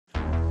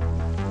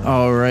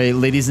All right,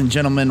 ladies and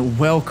gentlemen,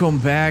 welcome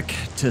back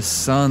to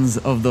Sons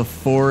of the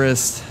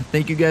Forest.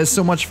 Thank you guys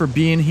so much for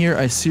being here.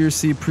 I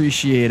seriously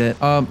appreciate it.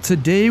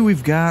 Today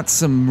we've got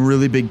some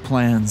really big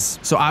plans.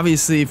 So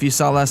obviously, if you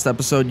saw last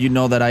episode, you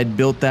know that I'd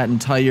built that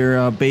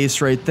entire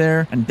base right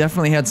there and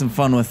definitely had some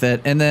fun with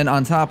it. And then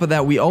on top of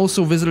that, we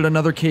also visited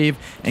another cave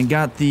and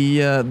got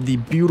the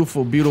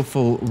beautiful,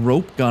 beautiful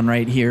rope gun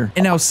right here.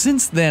 And now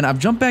since then, I've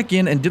jumped back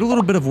in and did a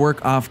little bit of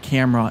work off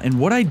camera. And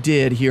what I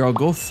did here, I'll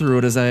go through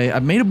it, is I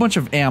made a bunch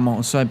of ammo.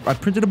 So I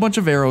printed a bunch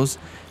of arrows.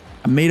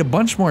 I made a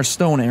bunch more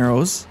stone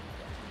arrows.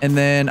 And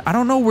then I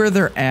don't know where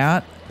they're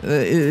at.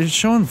 It's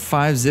showing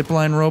 5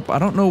 zipline rope. I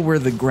don't know where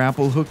the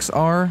grapple hooks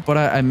are, but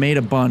I made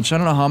a bunch. I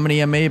don't know how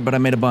many I made, but I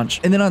made a bunch.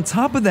 And then on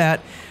top of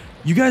that,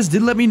 you guys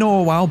did let me know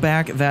a while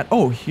back that,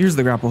 oh, here's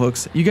the grapple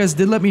hooks. You guys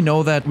did let me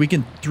know that we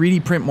can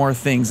 3D print more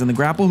things, and the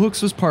grapple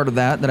hooks was part of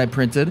that I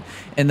printed,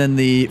 and then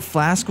the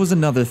flask was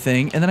another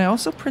thing, and then I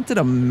also printed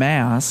a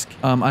mask.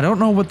 I don't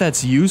know what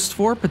that's used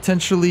for.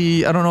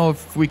 Potentially, I don't know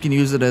if we can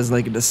use it as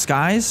like a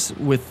disguise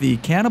with the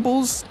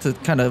cannibals to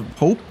kind of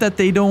hope that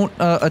they don't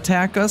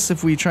attack us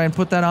if we try and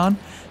put that on.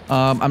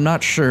 I'm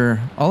not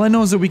sure. All I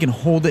know is that we can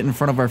hold it in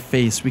front of our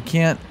face. We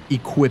can't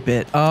equip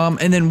it.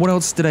 And then what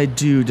else did I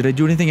do? Did I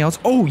do anything else?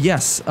 Oh,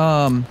 yes.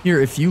 Here,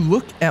 if you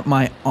look at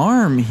my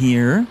arm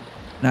here,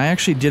 and I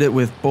actually did it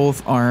with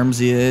both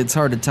arms. It's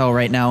hard to tell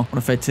right now. What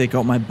if I take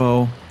out my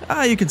bow?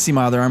 You can see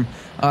my other arm.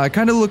 I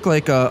kind of look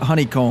like a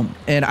honeycomb.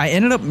 And I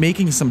ended up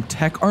making some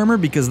tech armor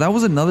because that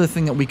was another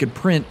thing that we could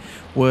print,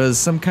 was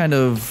some kind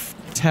of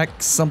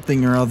tech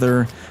something or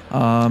other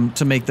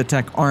to make the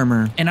tech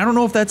armor. And I don't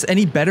know if that's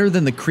any better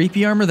than the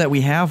creepy armor that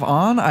we have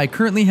on. I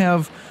currently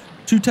have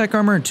 2 tech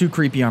armor and 2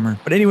 creepy armor.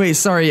 But anyway,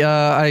 sorry,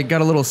 I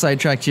got a little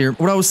sidetracked here.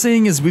 What I was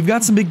saying is we've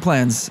got some big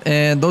plans,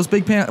 and those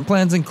big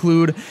plans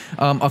include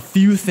a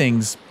few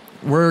things.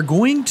 We're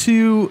going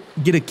to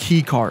get a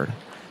key card.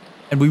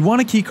 And we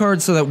want a key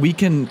card so that we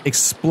can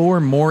explore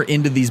more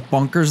into these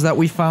bunkers that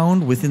we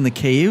found within the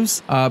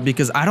caves,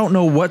 because I don't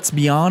know what's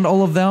beyond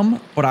all of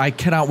them, but I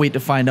cannot wait to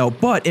find out.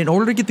 But in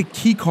order to get the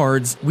key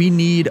cards, we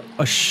need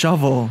a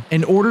shovel.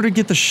 In order to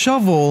get the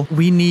shovel,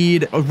 we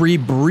need a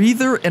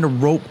rebreather and a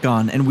rope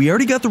gun. And we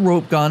already got the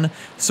rope gun,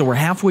 so we're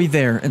halfway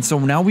there. And so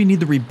now we need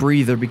the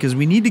rebreather because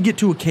we need to get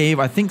to a cave,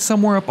 I think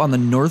somewhere up on the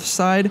north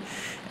side.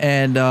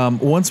 And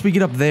once we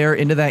get up there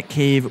into that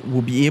cave,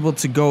 we'll be able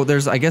to go.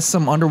 There's, I guess,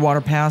 some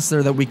underwater paths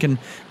there that we can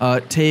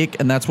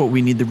take, and that's what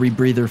we need the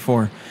rebreather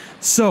for.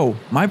 So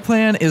my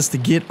plan is to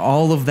get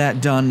all of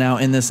that done now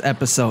in this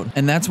episode,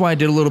 and that's why I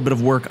did a little bit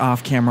of work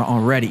off camera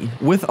already.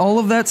 With all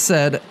of that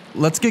said,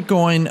 let's get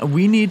going.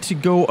 We need to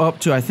go up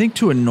to, I think,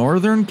 to a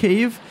northern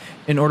cave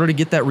in order to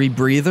get that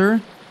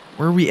rebreather.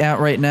 Where are we at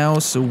right now?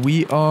 So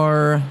we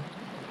are,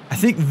 I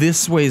think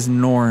this way's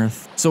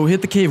north. So we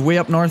hit the cave way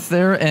up north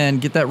there and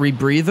get that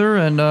rebreather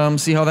and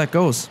see how that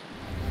goes.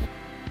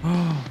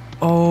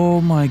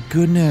 Oh my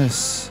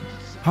goodness.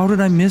 How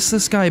did I miss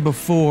this guy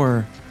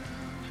before?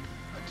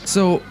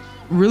 So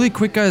really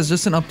quick, guys,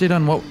 just an update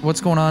on what's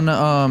going on.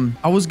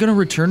 I was going to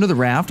return to the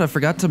raft. I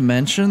forgot to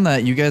mention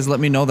that you guys let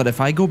me know that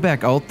if I go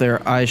back out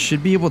there, I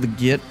should be able to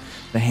get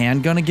the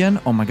handgun again.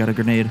 Oh my god, a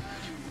grenade.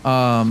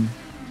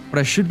 But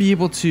I should be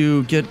able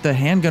to get the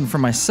handgun for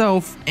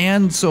myself,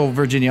 and so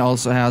Virginia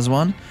also has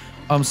one.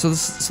 So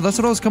that's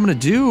what I was coming to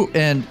do,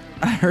 and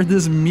I heard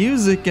this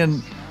music,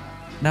 and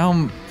now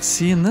I'm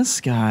seeing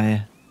this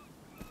guy.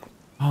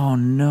 Oh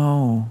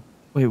no.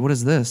 Wait, what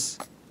is this?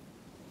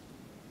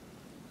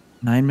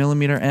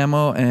 9mm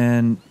ammo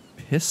and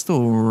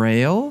pistol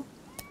rail?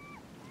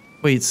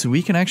 Wait, so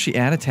we can actually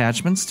add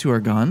attachments to our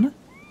gun?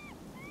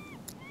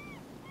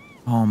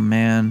 Oh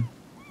man.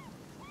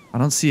 I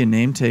don't see a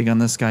name tag on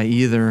this guy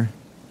either.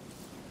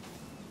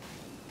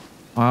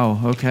 Wow,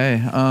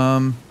 okay.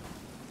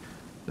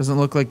 Doesn't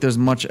look like there's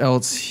much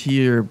else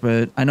here,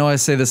 but I know I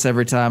say this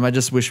every time. I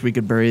just wish we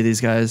could bury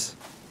these guys.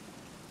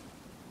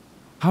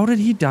 How did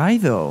he die,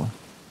 though?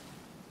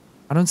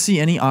 I don't see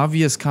any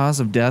obvious cause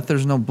of death.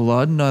 There's no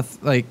blood,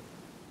 nothing, like,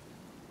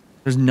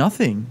 there's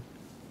nothing.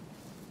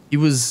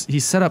 He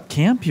set up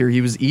camp here. He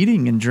was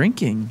eating and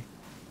drinking.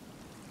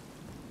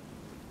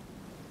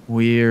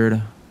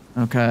 Weird.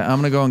 Okay, I'm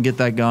gonna go and get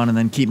that gun and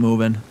then keep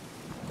moving.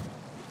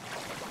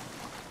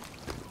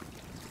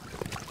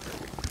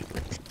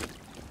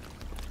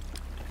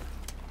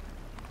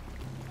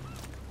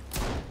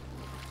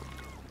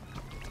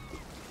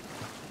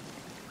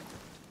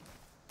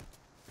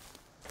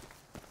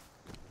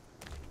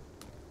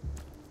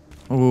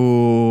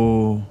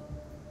 Oh.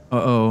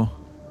 Uh-oh.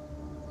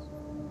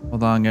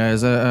 Hold on,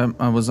 guys.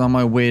 I was on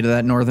my way to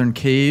that northern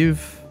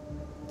cave.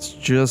 It's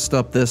just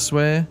up this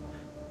way.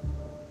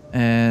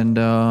 And,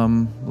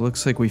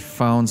 looks like we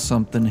found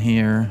something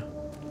here.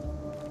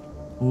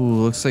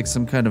 Ooh, looks like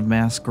some kind of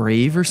mass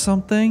grave or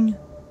something?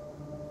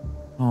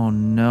 Oh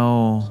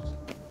no.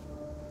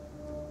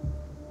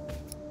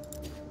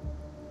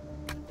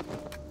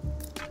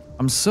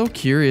 I'm so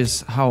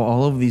curious how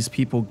all of these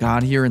people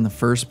got here in the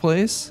first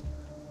place.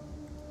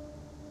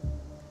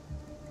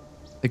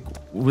 Like,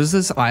 was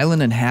this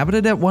island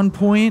inhabited at one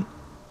point?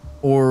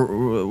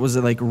 Or was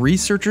it like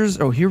researchers?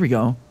 Oh, here we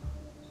go.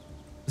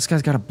 This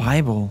guy's got a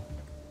Bible.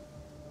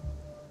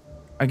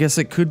 I guess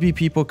it could be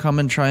people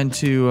coming trying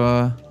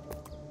to,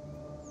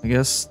 I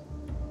guess,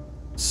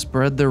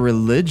 spread their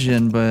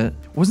religion, but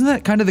wasn't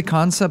that kind of the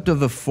concept of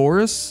the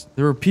forest?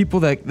 There were people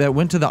that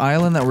went to the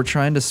island that were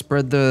trying to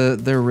spread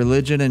their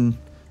religion and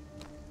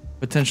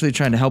potentially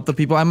trying to help the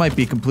people. I might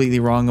be completely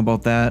wrong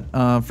about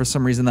that. For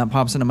some reason that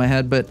pops into my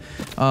head, but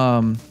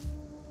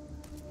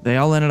they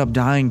all ended up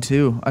dying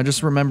too. I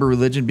just remember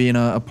religion being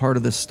a part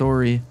of this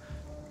story,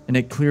 and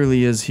it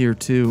clearly is here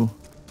too.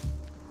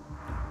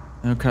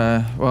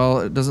 Okay,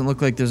 well, it doesn't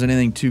look like there's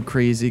anything too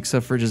crazy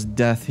except for just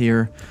death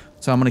here.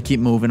 So I'm gonna keep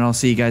moving. I'll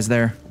see you guys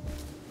there.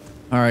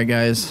 All right,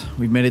 guys,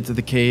 we've made it to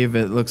the cave.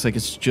 It looks like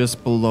it's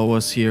just below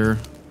us here.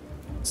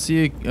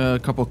 See a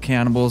couple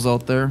cannibals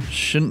out there.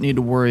 Shouldn't need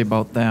to worry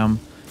about them.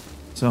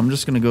 So I'm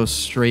just gonna go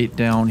straight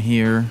down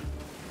here.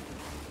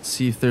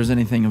 See if there's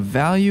anything of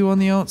value on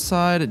the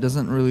outside. It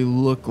doesn't really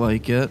look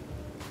like it.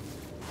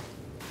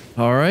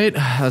 All right,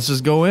 let's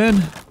just go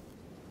in.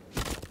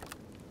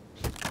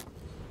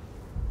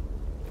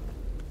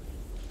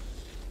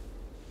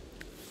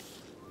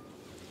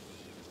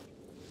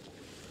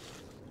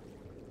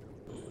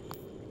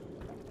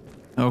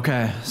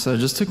 Okay, so I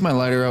just took my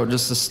lighter out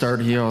just to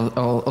start here.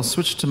 I'll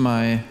switch to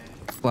my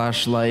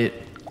flashlight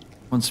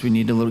once we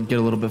need to get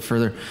a little bit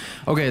further.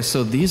 Okay,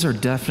 so these are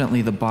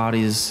definitely the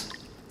bodies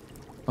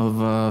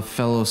of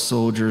fellow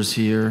soldiers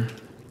here.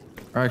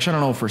 Or actually, I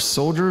don't know if we're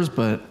soldiers,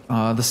 but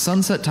the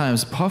Sunset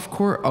Times,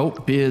 Puffcorp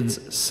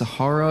outbids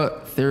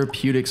Sahara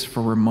Therapeutics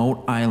for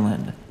remote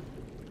island.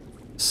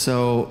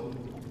 So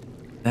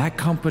that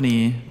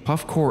company,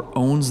 Puffcorp,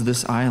 owns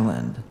this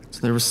island. So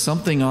there was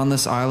something on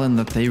this island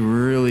that they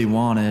really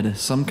wanted,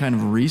 some kind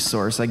of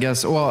resource, I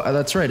guess. Well,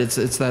 that's right.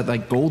 It's that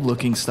like gold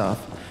looking stuff.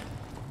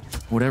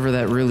 Whatever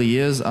that really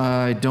is,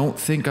 I don't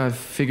think I've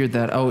figured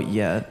that out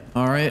yet.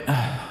 All right,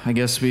 I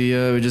guess we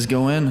just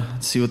go in,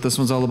 see what this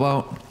one's all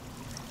about.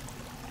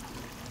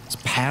 This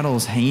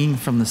paddle's hanging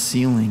from the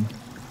ceiling.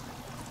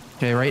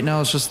 Okay, right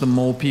now it's just the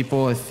mole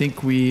people. I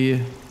think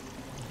we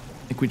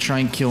try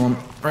and kill them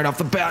right off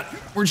the bat.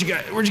 Where'd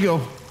you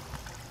go?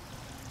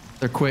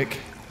 They're quick.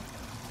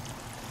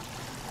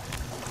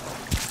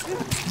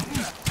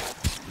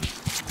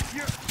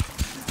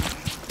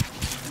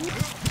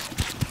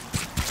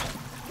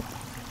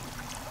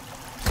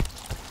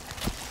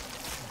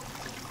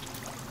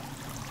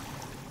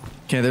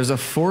 Okay, there's a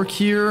fork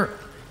here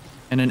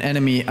and an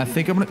enemy. I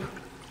think I'm gonna...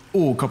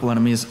 Oh, a couple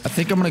enemies. I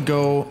think I'm gonna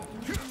go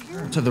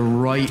to the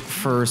right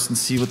first and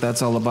see what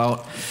that's all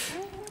about.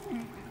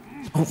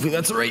 Hopefully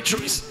that's the right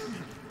choice.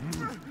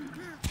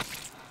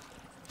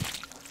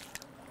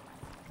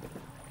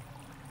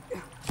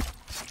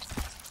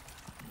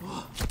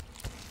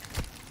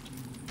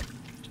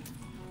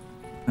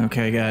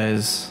 Okay,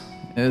 guys.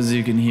 As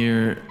you can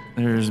hear,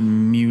 there's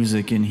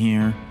music in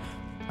here.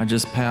 I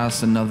just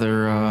passed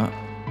another,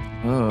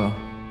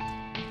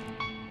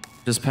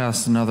 just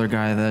passed another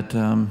guy that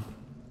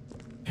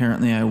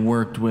apparently I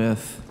worked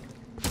with.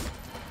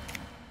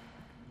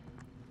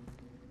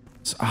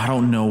 So I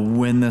don't know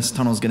when this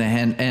tunnel's gonna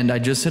end. I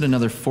just hit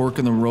another fork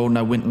in the road and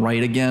I went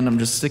right again. I'm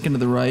just sticking to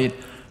the right.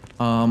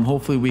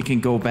 Hopefully we can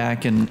go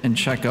back and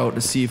check out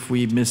to see if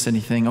we miss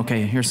anything.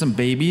 Okay, here's some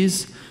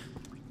babies.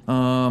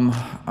 I'm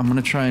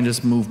gonna try and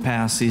just move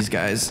past these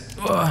guys.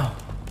 Ugh.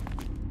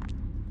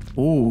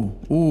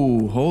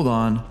 Ooh, hold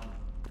on.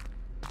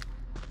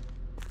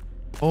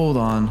 Hold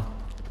on.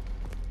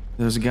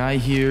 There's a guy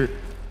here.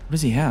 What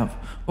does he have?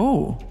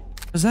 Oh,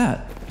 what is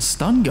that? A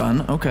stun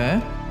gun,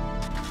 okay.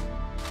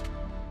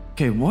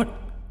 Okay, what?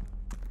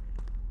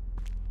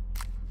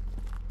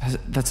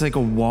 That's like a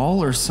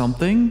wall or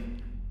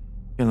something?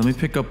 Okay, let me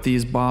pick up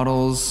these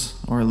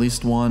bottles, or at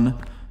least one.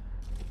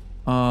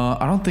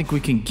 I don't think we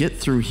can get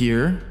through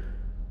here.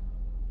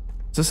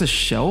 Is this a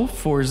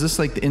shelf, or is this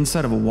like the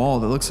inside of a wall?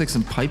 That looks like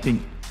some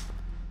piping.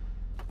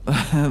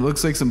 It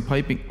looks like some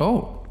piping.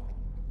 Oh.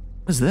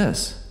 What is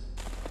this?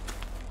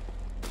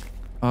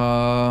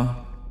 Can't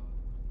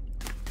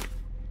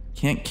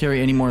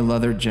carry any more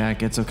leather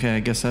jackets. Okay, I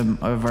guess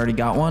I've already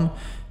got one.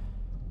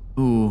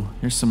 Ooh,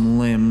 here's some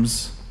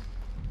limbs.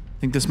 I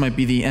think this might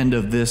be the end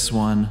of this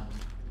one.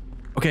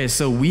 Okay,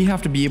 so we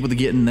have to be able to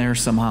get in there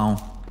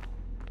somehow.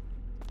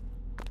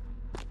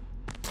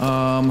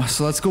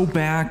 So let's go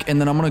back,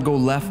 and then I'm gonna go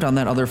left on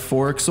that other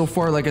fork. So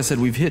far, like I said,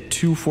 we've hit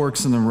 2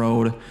 forks in the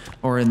road,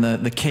 or in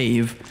the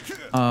cave.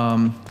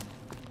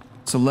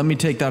 So let me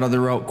take that other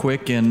route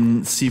quick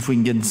and see if we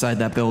can get inside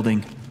that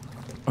building.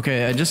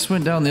 Okay, I just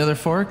went down the other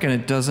fork, and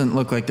it doesn't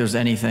look like there's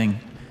anything.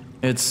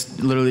 It's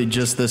literally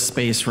just this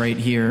space right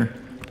here.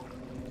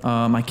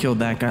 I killed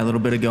that guy a little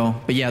bit ago.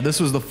 But yeah, this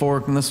was the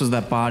fork, and this was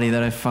that body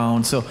that I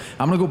found. So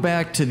I'm gonna go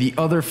back to the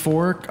other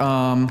fork,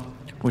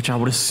 which I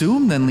would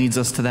assume then leads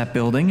us to that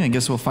building. I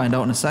guess we'll find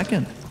out in a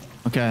second.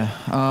 Okay,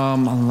 a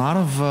lot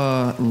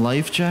of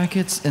life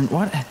jackets. And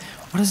what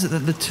is it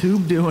that the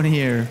tube doing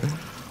here?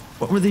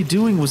 What were they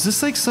doing? Was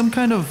this like some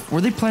kind of...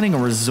 Were they planning a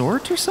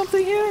resort or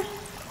something here?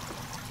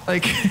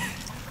 Like,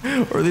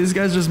 Or are these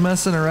guys just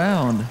messing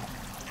around?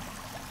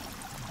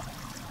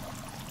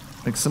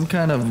 Like some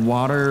kind of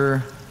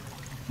water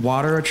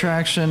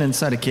attraction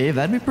inside a cave.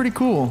 That'd be pretty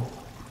cool.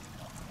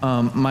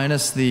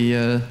 Minus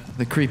the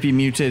creepy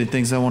mutated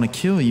things that want to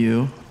kill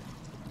you.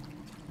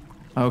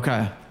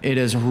 Okay, it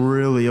is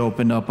really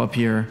opened up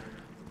here.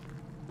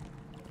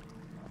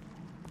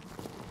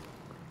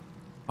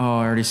 Oh,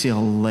 I already see a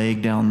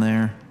leg down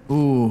there.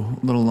 Ooh,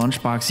 little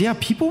lunchbox. Yeah,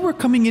 people were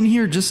coming in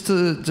here just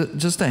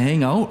to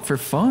hang out for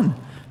fun.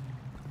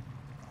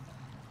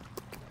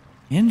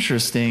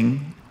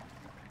 Interesting.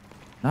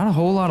 Not a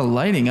whole lot of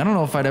lighting. I don't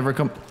know if I'd ever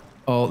come...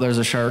 Oh, there's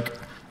a shark.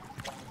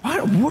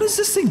 What is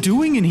this thing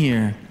doing in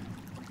here?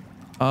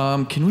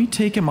 Can we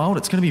take him out?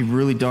 It's gonna be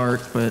really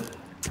dark, but...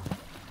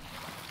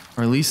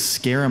 Or at least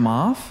scare him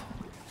off?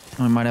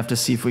 We might have to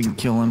see if we can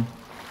kill him.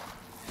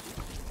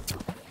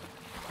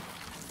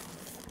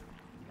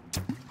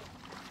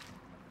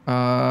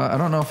 I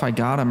don't know if I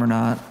got him or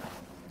not.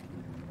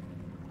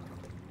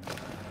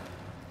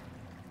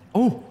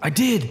 Oh, I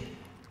did!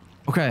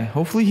 Okay,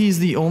 hopefully he's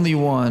the only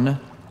one. I'm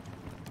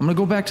gonna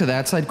go back to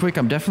that side quick.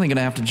 I'm definitely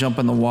gonna have to jump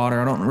in the water.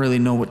 I don't really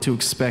know what to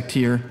expect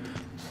here.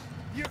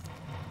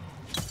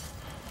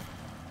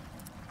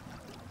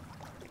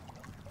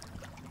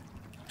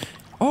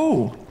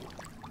 Oh!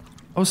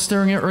 I was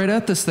staring right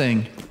at this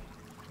thing.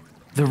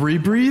 The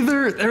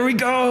rebreather? There we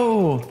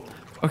go!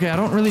 Okay, I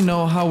don't really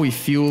know how we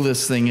fuel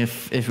this thing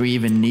if we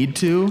even need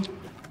to.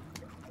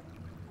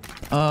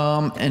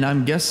 And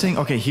I'm guessing...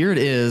 Okay, here it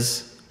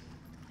is.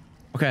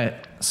 Okay,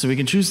 so we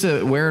can choose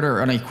to wear it or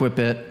unequip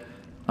it.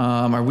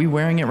 Are we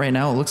wearing it right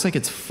now? It looks like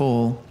it's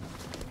full.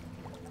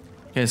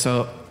 Okay,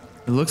 so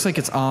it looks like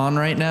it's on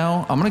right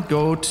now. I'm gonna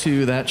go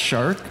to that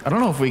shark. I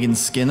don't know if we can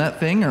skin that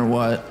thing or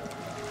what.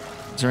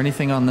 Is there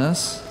anything on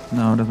this?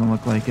 No, it doesn't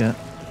look like it.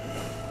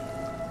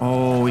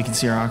 Oh, we can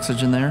see our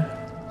oxygen there.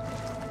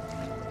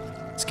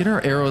 Let's get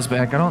our arrows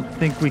back. I don't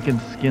think we can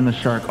skin the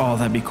shark. Oh,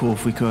 that'd be cool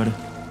if we could.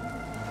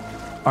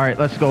 All right,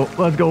 let's go.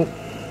 Let's go.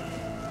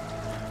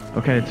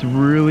 Okay, it's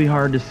really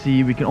hard to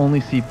see. We can only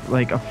see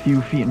like a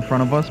few feet in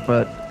front of us,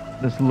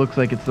 but this looks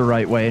like it's the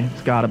right way.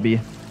 It's gotta be.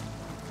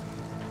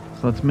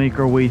 So let's make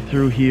our way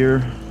through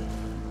here.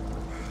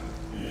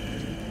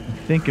 I'm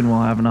thinking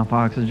we'll have enough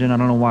oxygen. I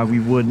don't know why we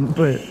wouldn't,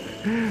 but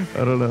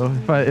I don't know.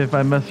 If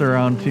I mess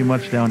around too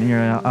much down here,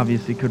 I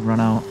obviously could run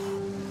out.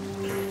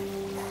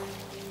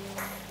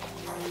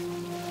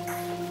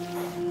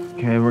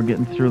 Okay, we're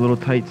getting through a little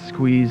tight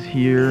squeeze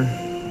here.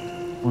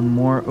 One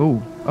more.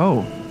 Oh,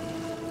 oh.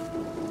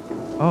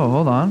 Oh,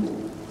 hold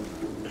on.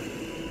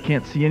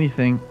 Can't see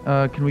anything.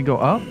 Can we go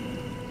up?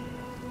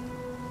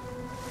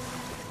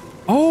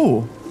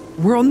 Oh,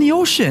 we're on the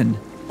ocean.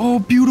 Oh,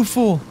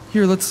 beautiful.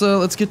 Here, let's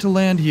get to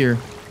land here.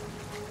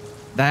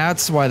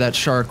 That's why that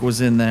shark was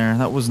in there.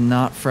 That was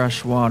not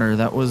fresh water.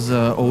 That was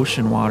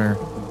ocean water.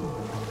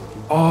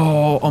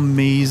 Oh,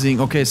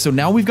 amazing. Okay, so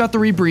now we've got the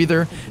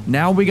rebreather.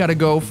 Now we got to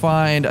go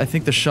find, I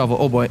think, the shovel.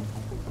 Oh, boy.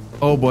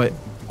 Oh, boy.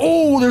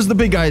 Oh, there's the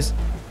big guys.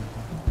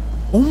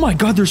 Oh, my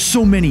God, there's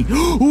so many.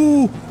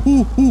 Ooh,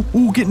 ooh, ooh,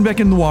 ooh, getting back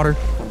in the water.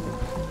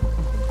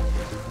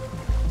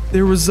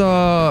 There was,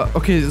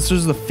 okay, so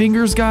there's the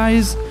fingers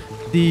guys,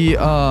 the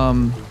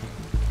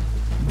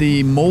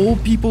mole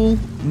people,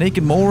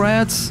 naked mole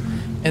rats,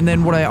 and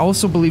then what I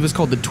also believe is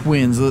called the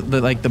twins,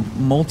 like the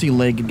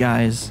multi-legged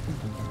guys.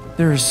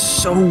 There's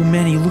so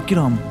many. Look at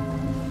them.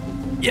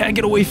 Yeah,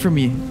 get away from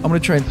me. I'm gonna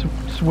try and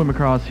swim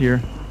across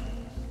here.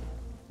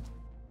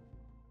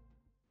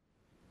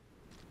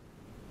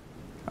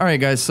 Alright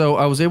guys, so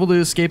I was able to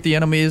escape the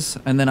enemies,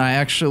 and then I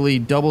actually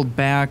doubled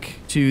back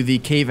to the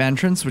cave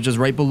entrance, which is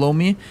right below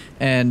me,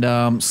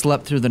 and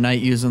slept through the night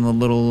using the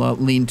little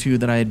lean-to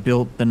that I had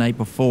built the night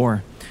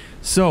before.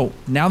 So,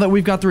 now that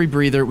we've got the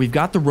rebreather, we've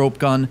got the rope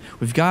gun,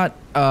 we've got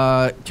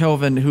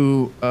Kelvin,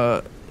 who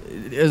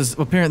is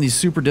apparently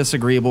super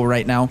disagreeable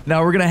right now.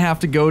 Now we're gonna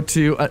have to go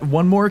to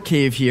one more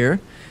cave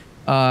here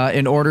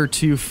in order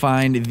to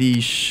find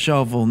the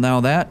shovel.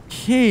 Now that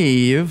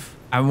cave,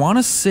 I want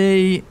to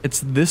say it's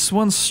this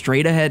one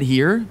straight ahead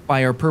here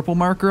by our purple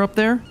marker up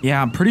there.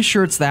 Yeah, I'm pretty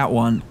sure it's that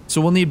one.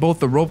 So we'll need both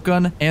the rope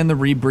gun and the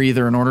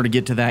rebreather in order to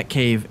get to that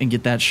cave and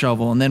get that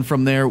shovel. And then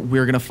from there,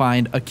 we're gonna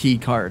find a key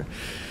card.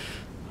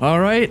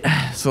 All right,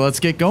 so let's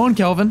get going,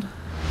 Kelvin.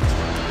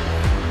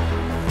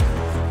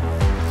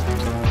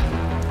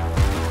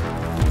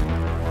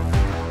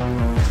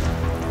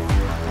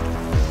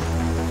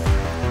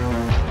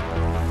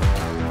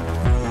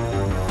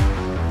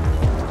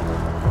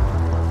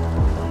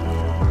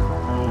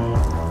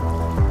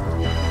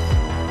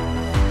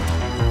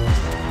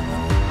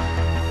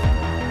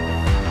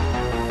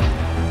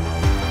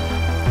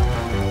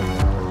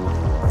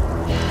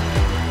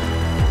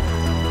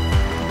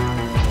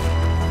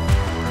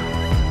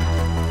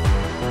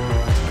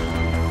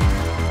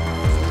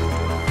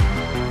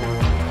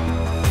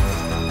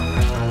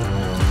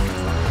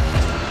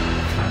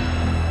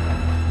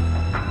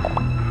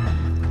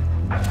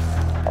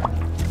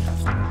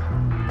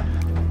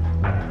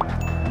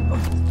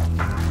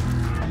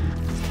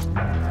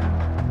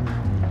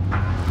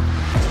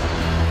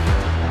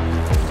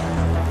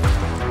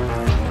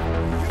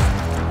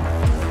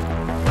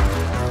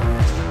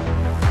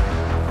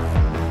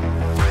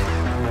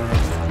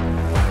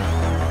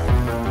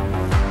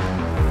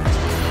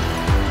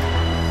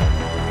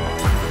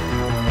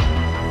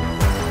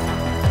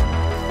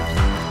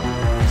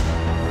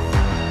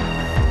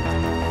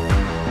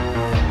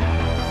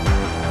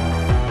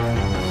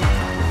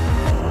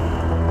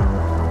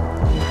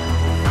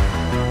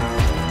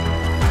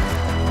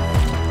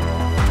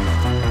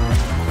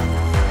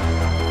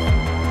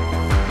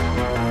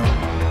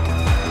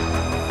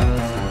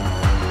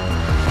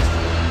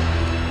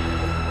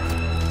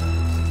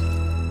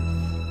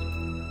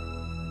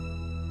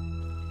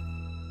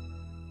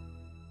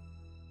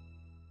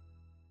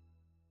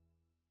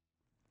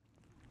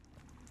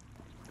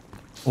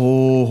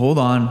 Oh, hold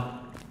on.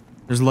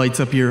 There's lights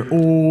up here.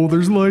 Oh,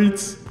 there's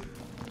lights.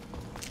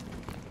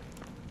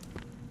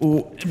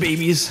 Oh,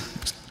 babies.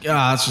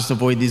 Ah, let's just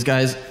avoid these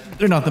guys.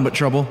 They're nothing but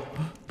trouble.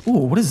 Oh,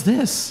 what is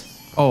this?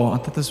 Oh, I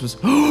thought this was...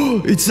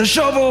 Oh, it's a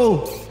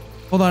shovel!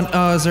 Hold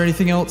on. Is there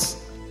anything else?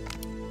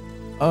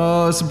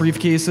 Some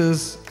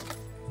briefcases.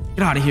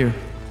 Get out of here.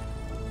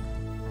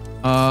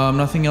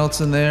 Nothing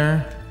else in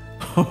there.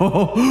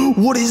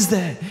 What is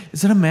that?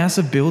 Is that a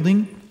massive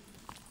building?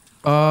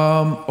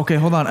 Okay,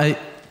 hold on.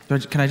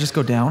 Can I just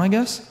go down, I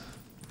guess?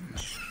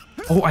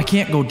 Oh, I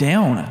can't go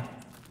down.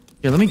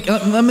 Here,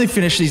 let me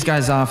finish these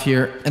guys off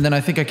here, and then I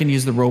think I can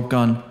use the rope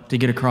gun to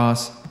get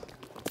across.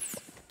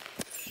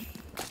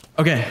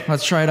 Okay,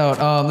 let's try it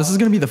out. This is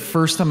gonna be the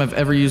first time I've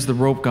ever used the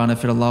rope gun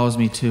if it allows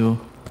me to.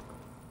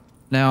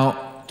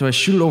 Now, do I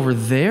shoot it over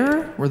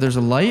there where there's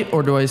a light,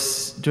 or do I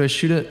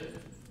shoot it?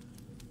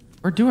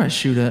 Where do I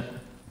shoot it?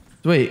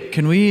 Wait,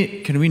 can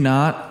we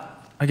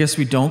not? I guess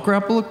we don't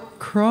grapple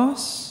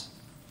across?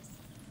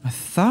 I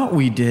thought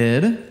we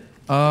did.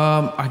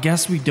 I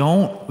guess we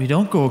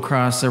don't go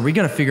across there. We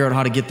gotta figure out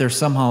how to get there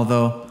somehow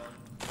though.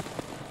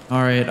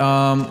 Alright,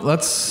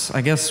 let's,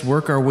 I guess,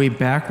 work our way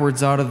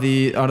backwards out of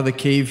the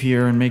cave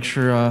here and make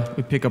sure,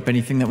 we pick up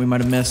anything that we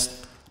might have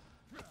missed.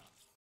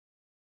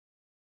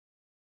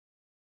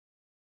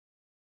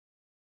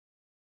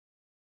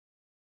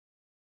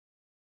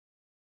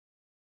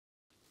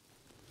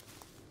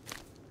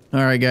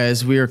 Alright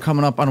guys, we are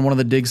coming up on one of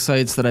the dig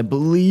sites that I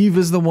believe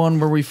is the one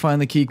where we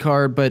find the key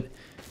card, but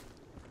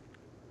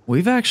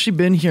we've actually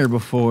been here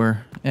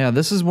before. Yeah,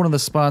 this is one of the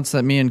spots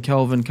that me and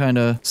Kelvin kind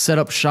of set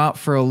up shop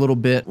for a little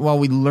bit while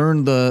we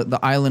learned the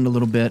island a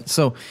little bit.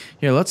 So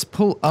here, let's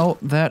pull out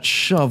that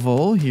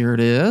shovel. Here it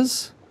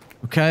is.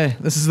 Okay,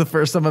 this is the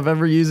first time I've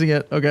ever using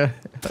it. Okay,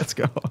 let's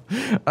go.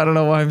 I don't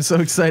know why I'm so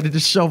excited to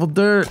shovel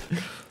dirt.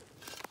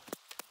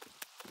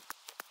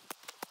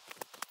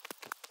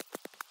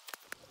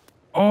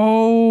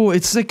 Oh,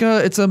 it's like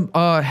it's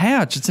a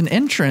hatch. It's an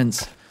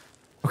entrance.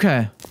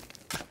 Okay,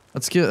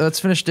 let's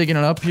finish digging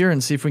it up here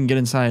and see if we can get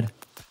inside.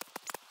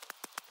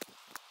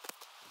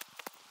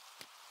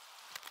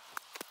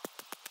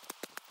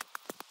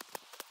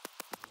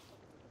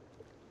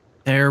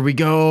 There we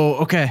go.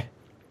 Okay,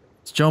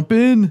 let's jump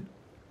in.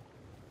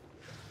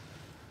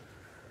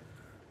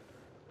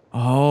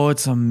 Oh,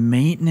 it's a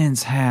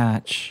maintenance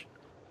hatch.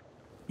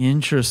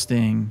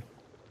 Interesting.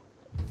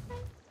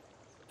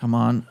 Come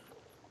on.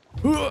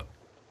 Come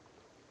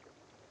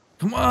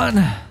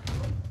on.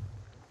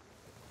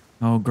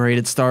 Oh, great,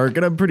 it's dark,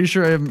 and I'm pretty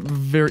sure I'm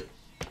very...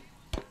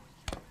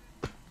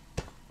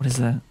 What is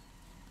that?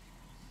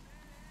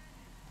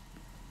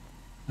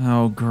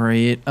 Oh,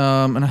 great.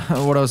 And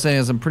what I was saying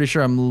is I'm pretty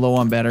sure I'm low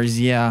on batteries.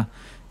 Yeah.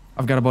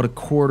 I've got about a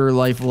quarter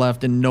life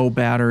left and no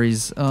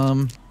batteries.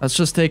 Let's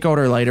just take out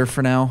our lighter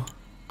for now.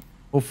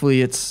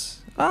 Hopefully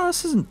it's...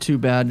 this isn't too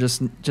bad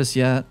just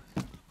yet.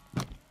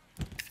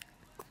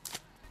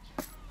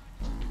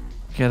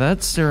 Okay,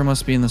 that stair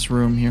must be in this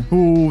room here.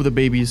 Ooh, the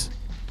babies.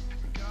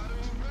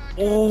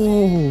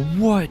 Oh,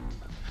 what?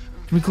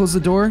 Can we close the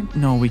door?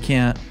 No, we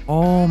can't.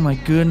 Oh my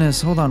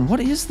goodness. Hold on. What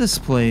is this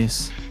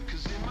place?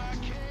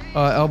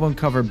 Album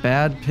cover,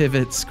 bad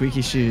pivot,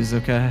 squeaky shoes.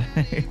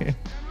 Okay.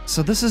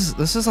 So this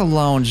is a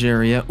lounge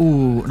area.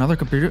 Ooh, another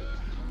computer.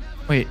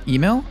 Wait,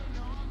 email?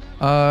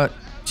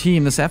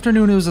 Team, this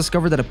afternoon it was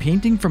discovered that a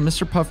painting from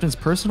Mr. Puffton's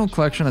personal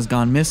collection has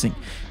gone missing.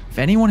 If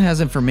anyone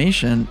has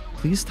information,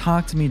 please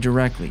talk to me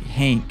directly.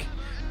 Hank,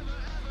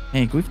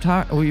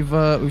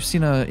 we've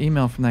seen an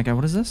email from that guy.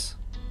 What is this?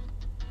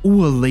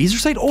 Ooh, a laser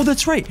sight? Oh,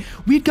 that's right.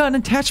 We'd gotten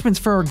attachments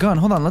for our gun.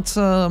 Hold on, let's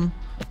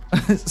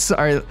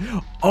sorry.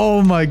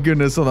 Oh my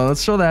goodness, hold on.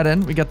 Let's throw that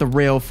in. We got the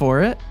rail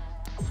for it.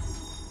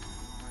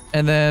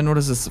 And then what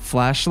is this?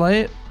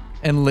 Flashlight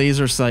and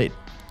laser sight.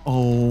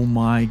 Oh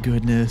my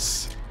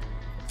goodness.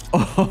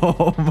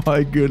 Oh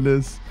my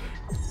goodness.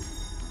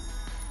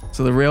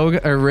 So the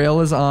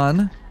rail is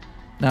on.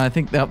 Now I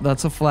think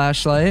that's a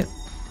flashlight.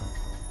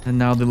 And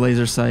now the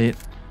laser sight.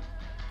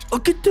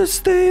 Look at this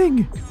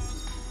thing!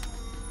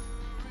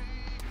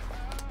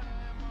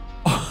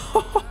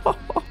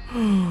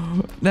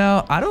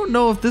 Now, I don't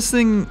know if this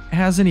thing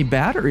has any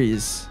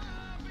batteries.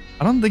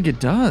 I don't think it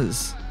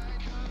does.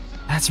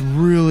 That's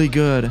really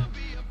good.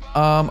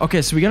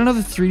 Okay, so we got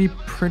another 3D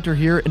printer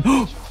here.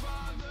 And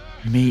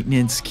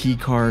maintenance key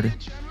card.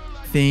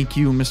 Thank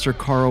you, Mr.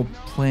 Carl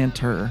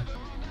Planter.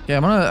 Okay,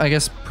 I'm gonna, I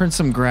guess, print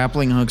some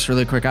grappling hooks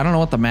really quick. I don't know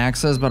what the max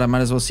says, but I might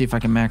as well see if I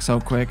can max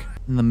out quick.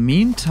 In the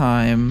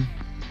meantime...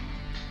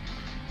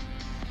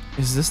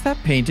 Is this that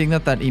painting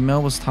that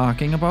email was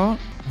talking about?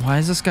 Why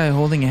is this guy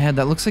holding a head?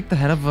 That looks like the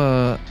head of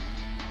a...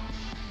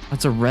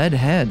 That's a red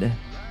head.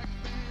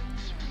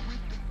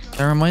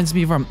 That reminds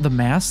me of the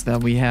mask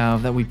that we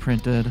have, that we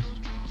printed.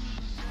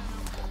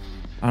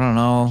 I don't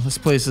know. This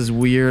place is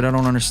weird. I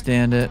don't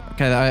understand it.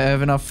 Okay, I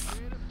have enough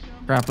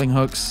grappling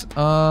hooks.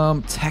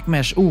 Tech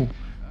mesh. Ooh.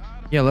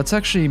 Yeah, let's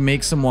actually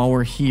make some while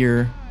we're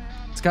here.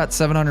 It's got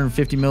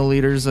 750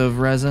 milliliters of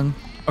resin.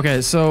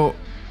 Okay, so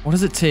What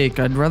does it take?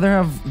 I'd rather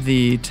have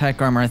the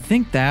tech armor. I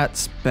think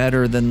that's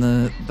better than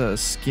the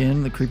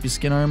skin, the creepy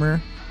skin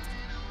armor.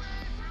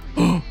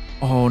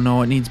 Oh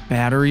no, it needs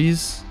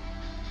batteries.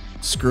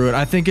 Screw it.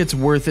 I think it's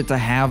worth it to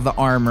have the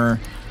armor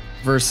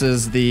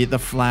versus the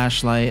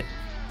flashlight.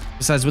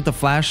 Besides, with the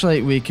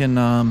flashlight, we can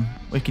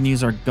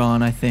use our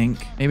gun, I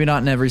think. Maybe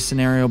not in every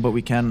scenario, but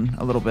we can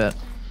a little bit.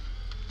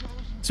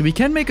 So we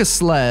can make a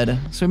sled.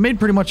 So we made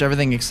pretty much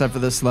everything except for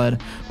the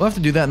sled. We'll have to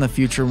do that in the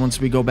future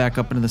once we go back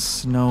up into the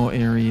snow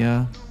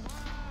area.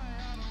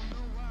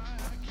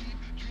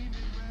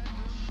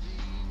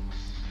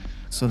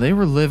 So they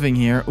were living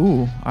here.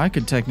 Ooh, I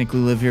could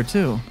technically live here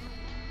too.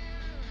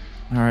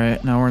 All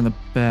right, now we're in the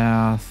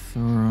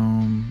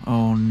bathroom.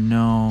 Oh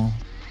no.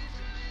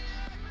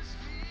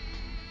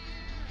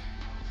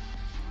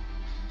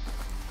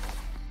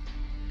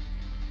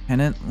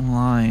 Pennant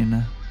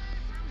Line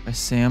by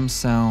Sam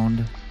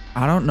Sound.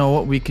 I don't know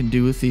what we can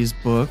do with these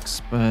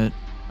books, but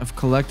I've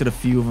collected a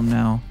few of them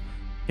now.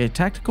 Okay,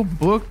 tactical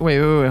book. Wait,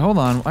 hold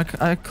on.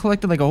 I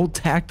collected like a whole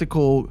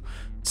tactical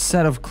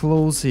set of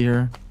clothes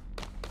here.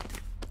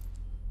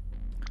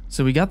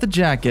 So we got the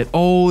jacket.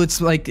 Oh, it's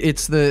like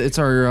it's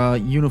our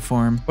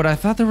uniform. But I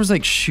thought there was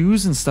like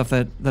shoes and stuff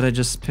that I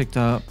just picked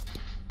up.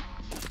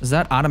 Is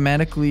that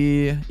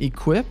automatically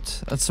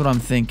equipped? That's what I'm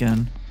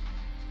thinking.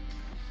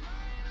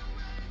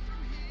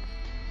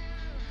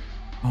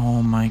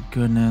 Oh my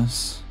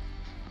goodness.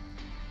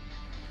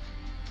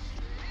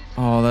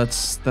 Oh,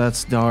 that's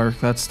dark.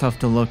 That's tough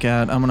to look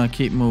at. I'm gonna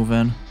keep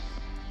moving.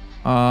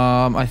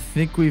 I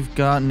think we've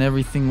gotten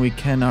everything we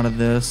can out of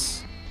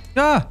this.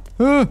 I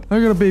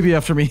got a baby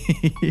after me.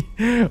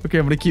 Okay,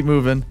 I'm gonna keep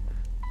moving.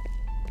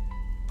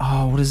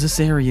 Oh, what is this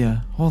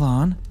area? Hold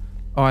on.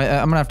 Oh,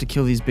 I'm gonna have to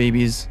kill these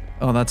babies.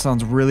 Oh, that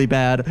sounds really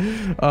bad.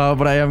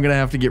 But I am gonna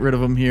have to get rid of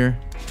them here.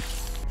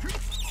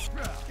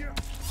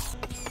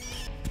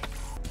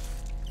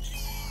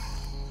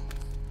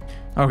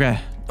 Okay.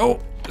 Oh,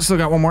 still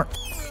got one more.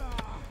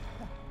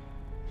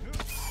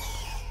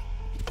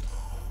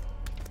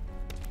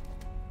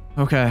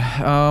 Okay,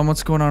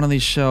 what's going on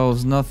these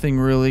shelves? Nothing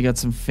really. Got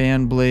some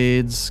fan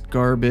blades,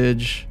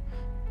 garbage,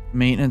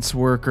 maintenance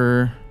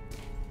worker.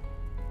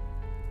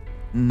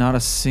 Not a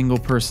single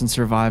person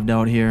survived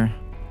out here.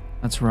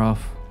 That's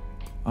rough.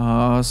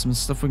 Some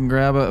stuff we can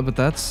grab, but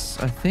that's,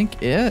 I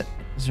think, it.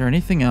 Is there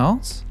anything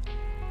else?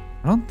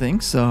 I don't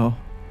think so.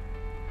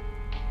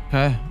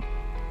 Okay.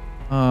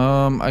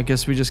 I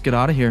guess we just get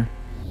out of here.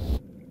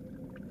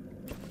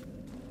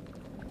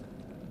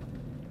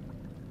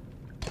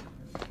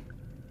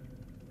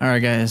 All right,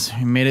 guys,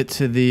 we made it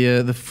to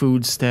the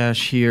food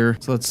stash here.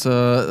 So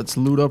let's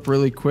loot up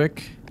really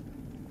quick.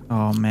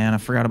 Oh man, I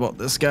forgot about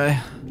this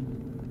guy.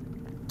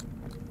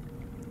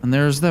 And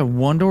there's that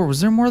one door.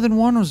 Was there more than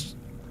one? Or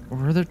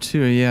were there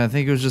two? Yeah, I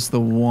think it was just the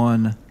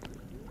one.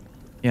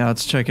 Yeah,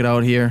 let's check it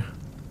out here.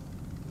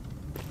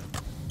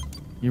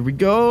 Here we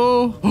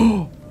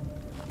go.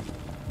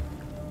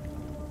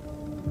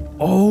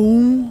 Oh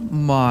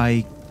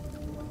my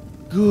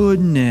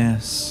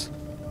goodness.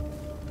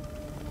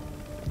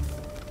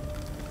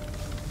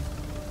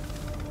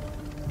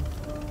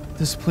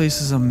 This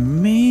place is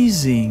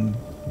amazing.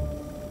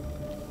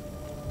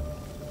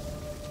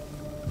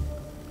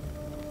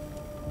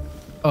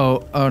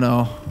 Oh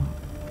no.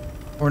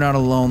 We're not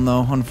alone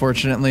though,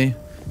 unfortunately.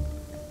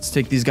 Let's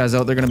take these guys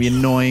out. They're gonna be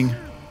annoying.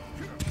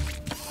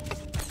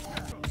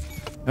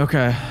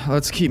 Okay,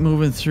 let's keep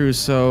moving through.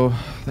 So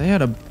they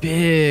had a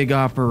big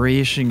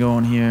operation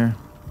going here.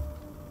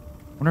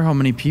 Wonder how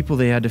many people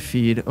they had to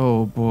feed.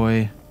 Oh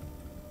boy.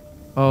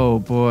 Oh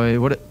boy.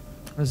 What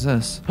is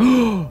this?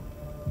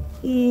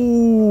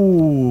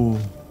 Ooh.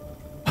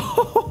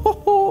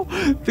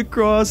 The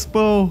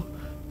crossbow.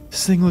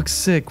 This thing looks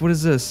sick. What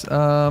is this?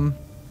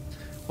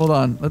 Hold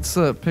on. Let's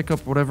pick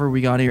up whatever we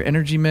got here.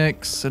 Energy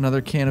mix,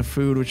 another can of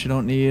food, which you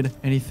don't need.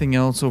 Anything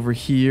else over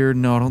here?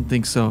 No, I don't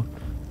think so.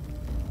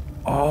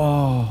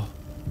 Oh.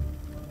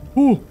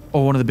 Ooh.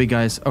 Oh, one of the big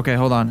guys. Okay,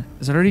 hold on.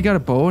 Has it already got a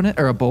bow in it?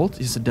 Or a bolt?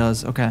 Yes, it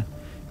does. Okay.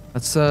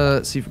 Let's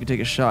see if we can take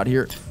a shot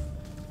here.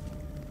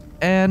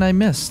 And I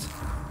missed.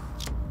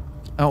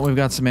 Oh, we've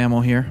got some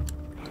ammo here.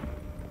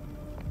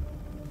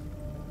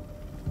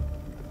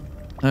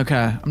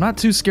 Okay. I'm not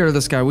too scared of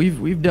this guy.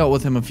 We've dealt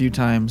with him a few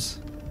times.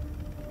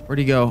 Where'd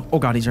he go? Oh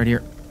god, he's right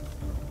here.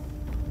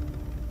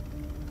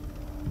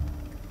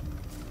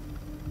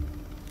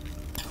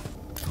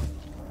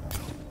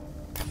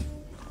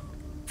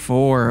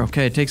 Four.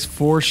 Okay, it takes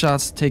 4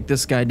 shots to take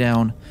this guy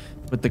down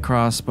with the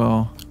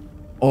crossbow.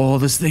 Oh,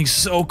 this thing's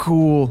so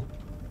cool.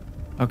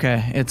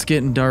 Okay, it's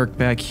getting dark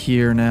back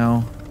here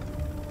now.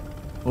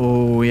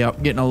 Oh, yeah,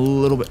 getting a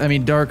little bit... I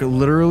mean, dark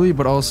literally,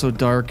 but also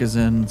dark as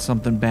in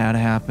something bad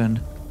happened.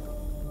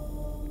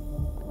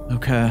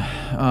 Okay.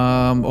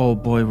 Oh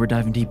boy, we're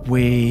diving deep.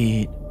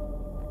 Wait.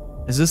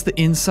 Is this the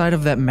inside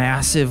of that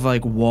massive,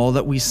 like, wall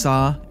that we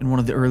saw in one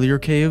of the earlier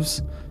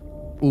caves?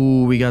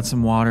 Ooh, we got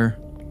some water.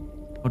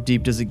 How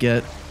deep does it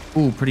get?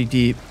 Ooh, pretty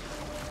deep.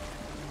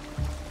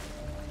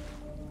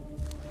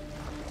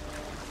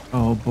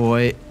 Oh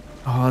boy.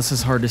 Oh, this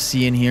is hard to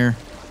see in here.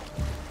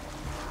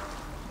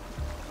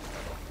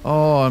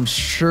 Oh, I'm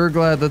sure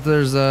glad that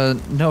there's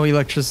no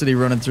electricity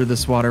running through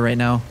this water right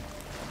now.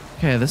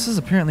 Okay, this is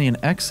apparently an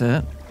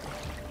exit.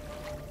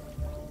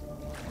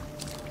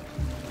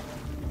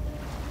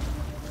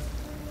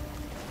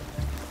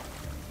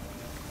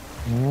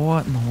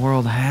 What in the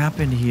world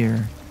happened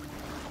here?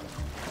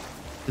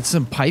 Did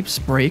some pipes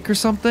break or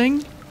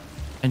something?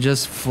 And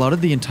just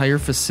flooded the entire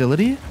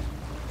facility?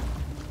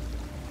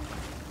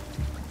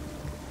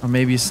 Or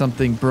maybe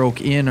something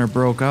broke in or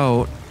broke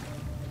out.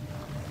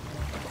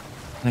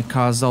 And it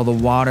caused all the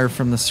water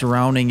from the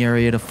surrounding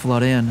area to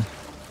flood in.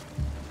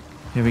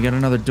 Okay, we got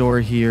another door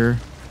here.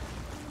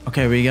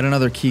 Okay, we got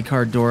another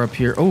keycard door up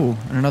here. Oh,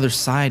 and another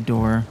side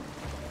door.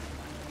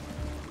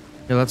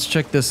 Okay, let's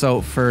check this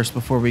out first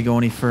before we go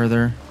any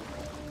further.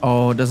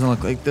 Oh, it doesn't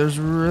look like there's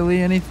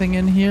really anything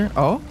in here.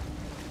 Oh,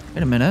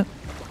 wait a minute.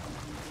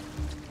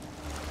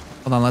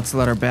 Hold on, let's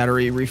let our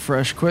battery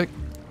refresh quick.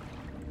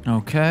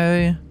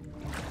 Okay.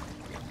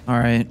 All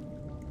right.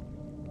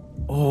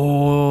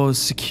 Oh,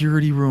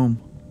 security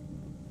room.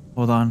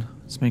 Hold on.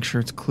 Let's make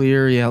sure it's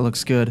clear. Yeah, it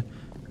looks good.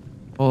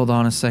 Hold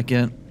on a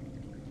second.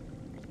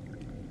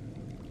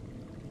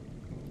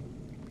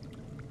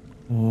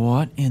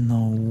 What in the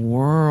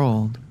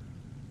world?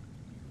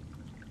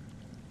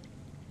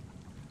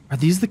 Are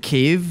these the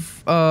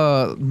cave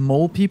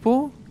mole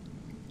people?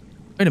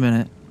 Wait a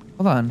minute.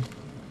 Hold on.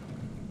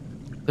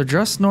 They're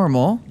dressed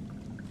normal.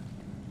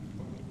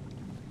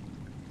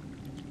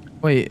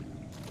 Wait.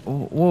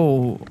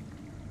 Whoa.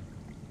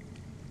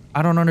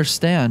 I don't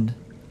understand.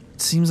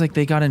 It seems like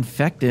they got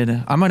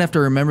infected. I might have to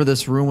remember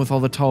this room with all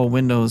the tall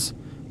windows.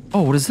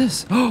 Oh, what is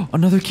this? Oh,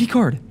 another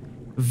keycard.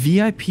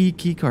 VIP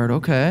keycard.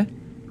 Okay.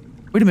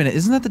 Wait a minute.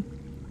 Isn't that the...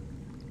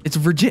 It's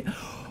Virginia...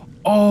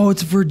 Oh,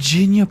 it's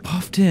Virginia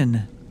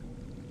Puffton.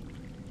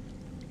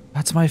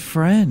 That's my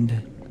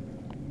friend.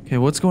 Okay,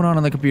 what's going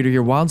on the computer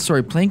here? Wild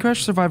story. Plane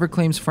crash survivor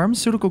claims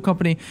pharmaceutical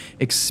company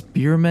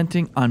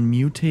experimenting on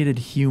mutated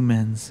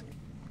humans.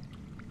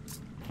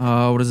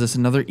 What is this?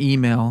 Another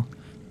email.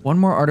 One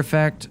more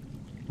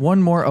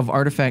of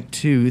artifact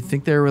 2.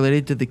 Think they're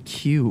related to the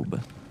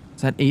cube.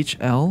 Is that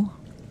HL?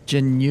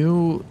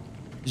 Jinyu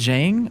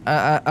Zhang?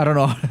 I don't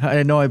know.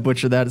 I know I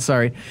butchered that.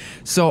 Sorry.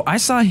 So I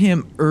saw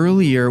him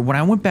earlier when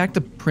I went back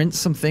to print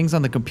some things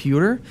on the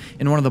computer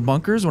in one of the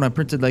bunkers when I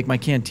printed like my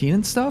canteen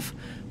and stuff.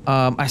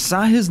 I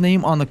saw his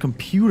name on the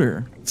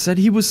computer. It said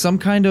he was some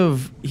kind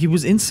of... He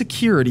was in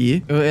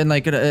security and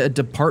like a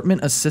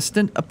department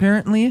assistant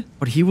apparently.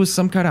 But he was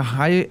some kind of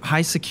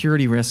high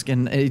security risk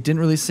and it didn't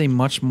really say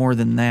much more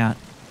than that.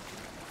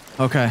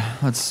 Okay,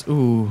 let's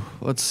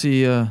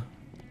see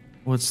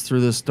what's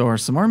through this door.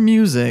 Some more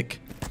music.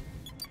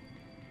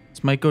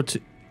 This might go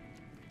to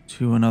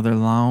another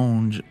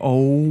lounge.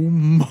 Oh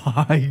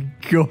my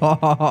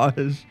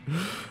gosh.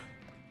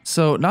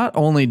 So not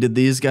only did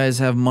these guys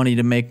have money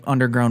to make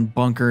underground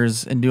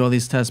bunkers and do all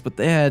these tests, but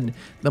they had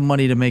the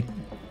money to make...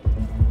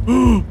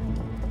 Oh,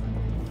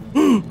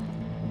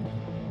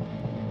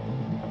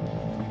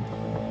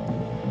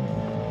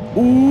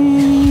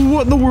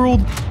 what in the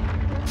world?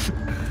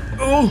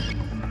 Oh!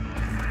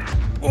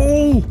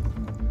 Oh!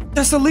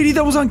 That's the lady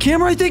that was on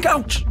camera, I think?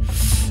 Ouch!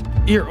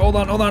 Here, hold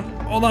on.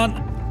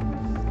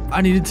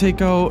 I need to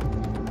take out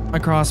my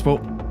crossbow.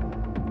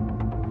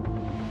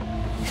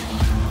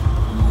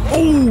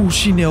 Oh,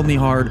 she nailed me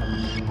hard.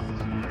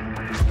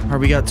 All right,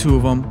 we got 2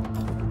 of them.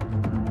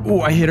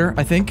 Oh, I hit her,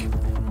 I think.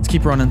 Let's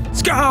keep running.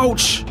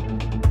 Ouch!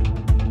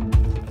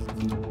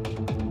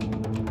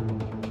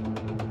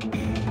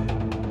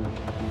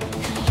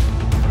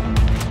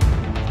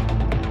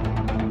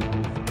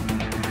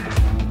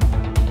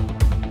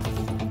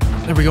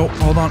 There we go.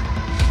 Hold on.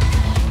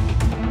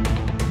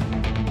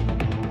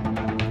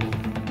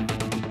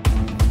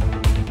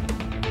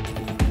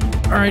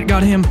 All right,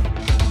 got him.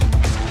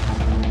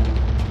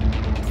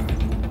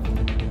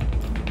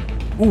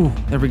 Ooh,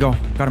 there we go.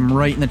 Got him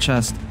right in the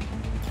chest.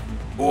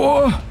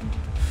 Oh!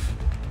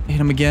 Hit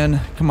him again.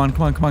 Come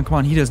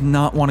on. He does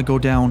not want to go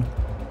down.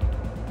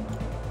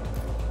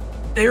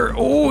 There.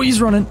 Oh,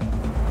 he's running.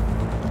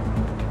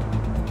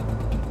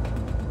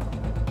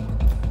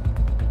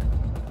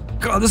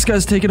 God, this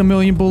guy's taking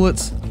 1,000,000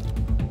 bullets.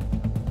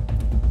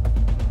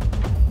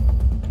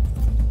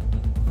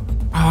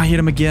 Oh, I hit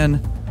him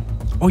again.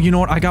 Oh, you know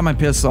what? I got my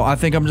pistol. I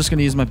think I'm just going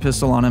to use my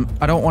pistol on him.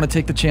 I don't want to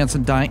take the chance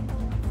of dying.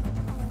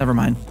 Never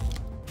mind.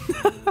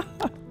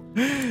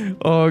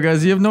 Oh,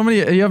 guys, you have no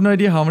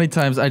idea how many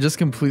times I just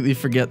completely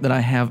forget that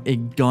I have a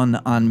gun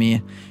on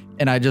me,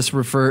 and I just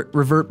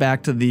revert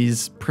back to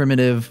these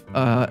primitive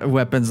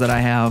weapons that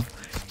I have.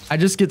 I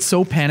just get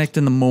so panicked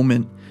in the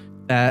moment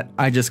that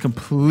I just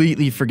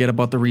completely forget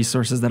about the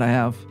resources that I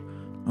have.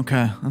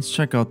 Okay, let's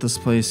check out this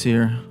place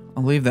here.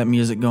 I'll leave that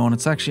music going.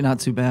 It's actually not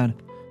too bad.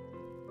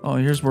 Oh,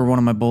 here's where one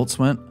of my bolts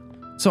went.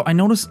 So I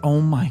noticed,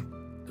 oh my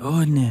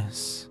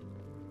goodness.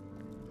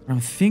 What I'm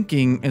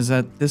thinking is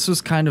that this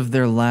was kind of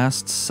their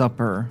last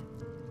supper.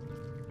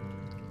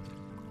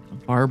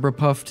 Barbara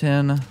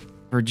Puffton,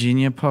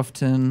 Virginia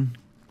Puffton,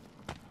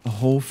 the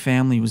whole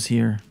family was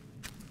here.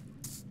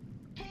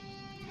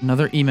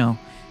 Another email.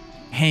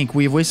 Hank,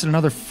 we have wasted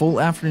another full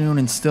afternoon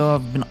and still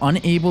have been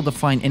unable to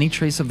find any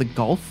trace of the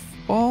golf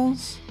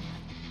balls.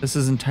 This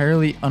is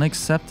entirely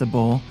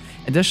unacceptable.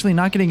 Additionally,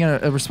 not getting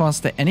a response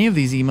to any of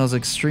these emails is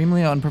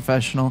extremely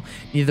unprofessional.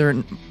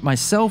 Neither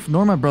myself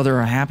nor my brother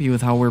are happy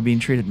with how we're being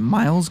treated.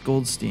 Miles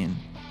Goldstein.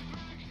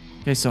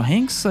 Okay, so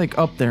Hank's like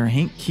up there.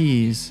 Hank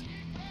Keys.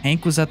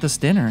 Hank was at this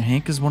dinner.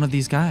 Hank is one of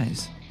these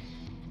guys.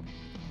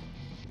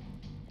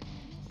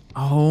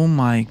 Oh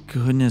my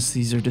goodness,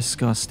 these are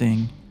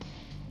disgusting.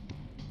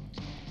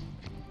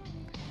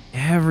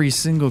 Every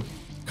single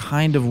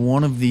kind of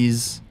one of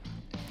these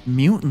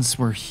mutants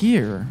were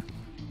here.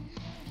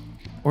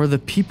 Or the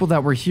people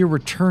that were here were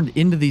turned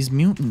into these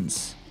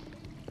mutants.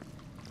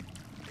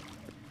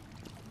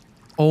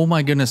 Oh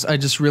my goodness, I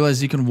just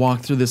realized you can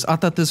walk through this. I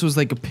thought this was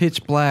like a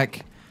pitch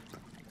black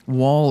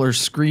wall or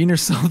screen or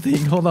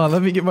something. Hold on,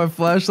 let me get my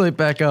flashlight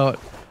back out.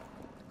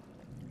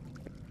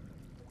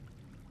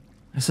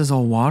 This is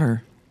all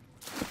water.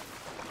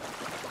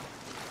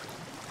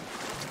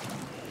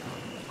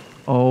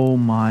 Oh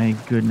my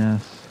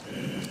goodness.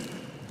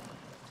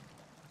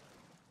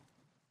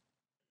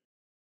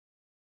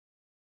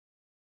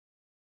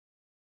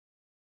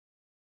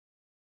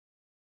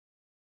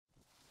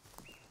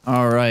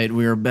 Alright,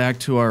 we are back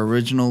to our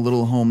original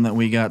little home that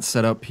we got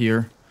set up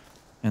here.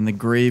 And the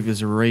grave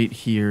is right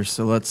here,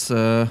 so let's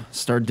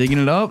start digging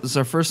it up. This is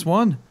our first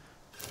one.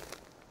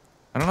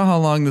 I don't know how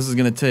long this is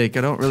gonna take.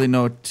 I don't really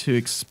know what to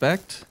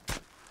expect.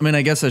 I mean,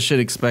 I guess I should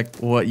expect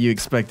what you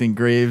expect in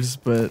graves,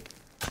 but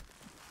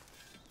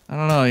I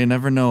don't know, you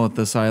never know with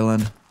this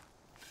island.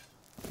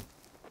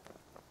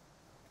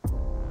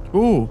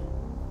 Ooh.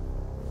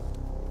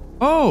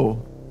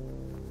 Oh!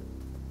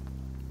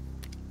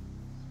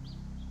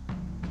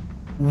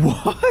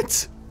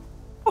 What?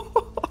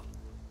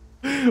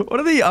 What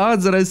are the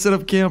odds that I set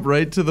up camp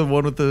right to the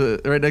one with the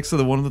right next to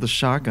the one with the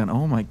shotgun?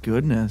 Oh my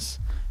goodness.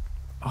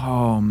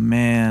 Oh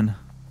man.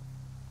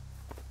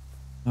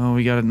 Oh,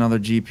 we got another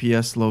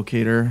GPS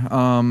locator.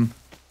 Can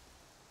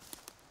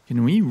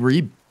we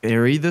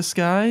rebury this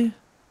guy?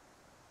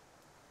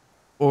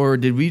 Or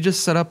did we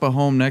just set up a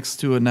home next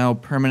to a now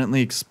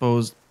permanently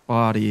exposed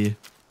body?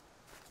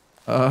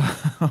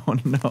 Oh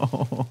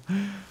no.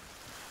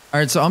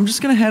 Alright, so I'm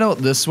just gonna head out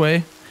this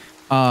way.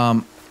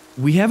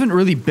 We haven't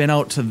really been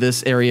out to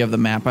this area of the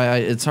map.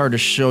 It's hard to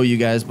show you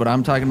guys, but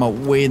I'm talking about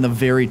way in the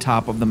very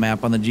top of the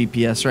map on the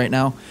GPS right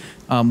now.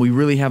 We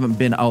really haven't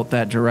been out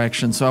that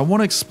direction, so I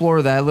want to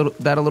explore that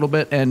a little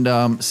bit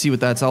and see what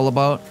that's all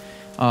about.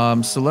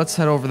 So let's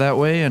head over that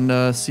way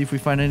and see if we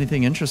find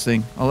anything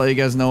interesting. I'll let you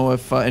guys know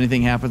if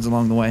anything happens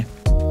along the way.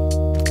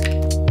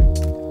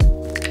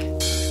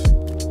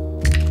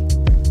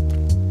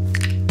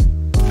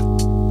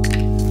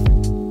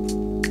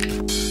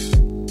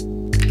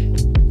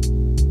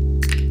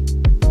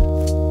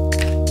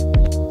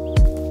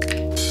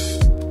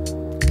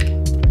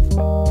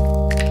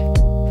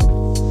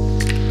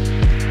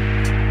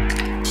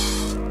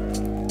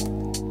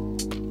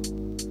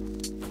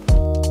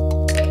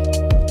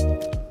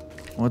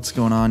 What's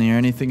going on here?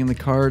 Anything in the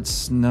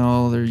carts?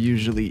 No, there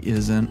usually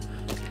isn't.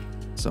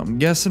 So I'm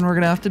guessing we're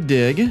gonna have to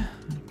dig.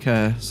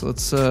 Okay, so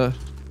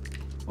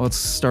let's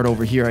start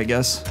over here, I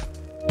guess.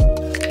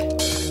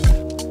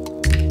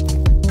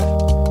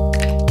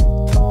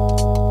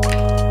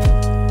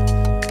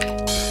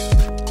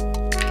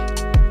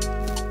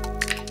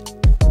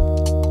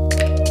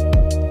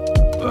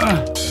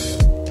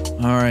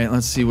 All right,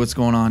 let's see what's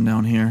going on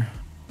down here.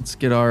 Let's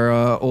get our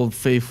old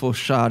faithful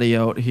shoddy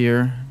out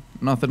here.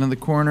 Nothing in the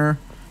corner.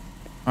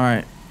 All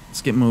right,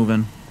 let's get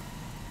moving.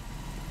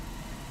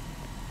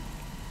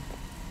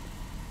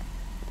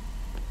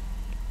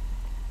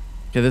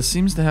 Okay, this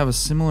seems to have a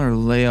similar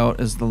layout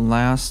as the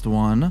last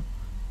one.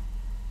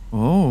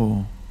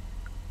 Oh.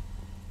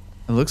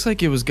 It looks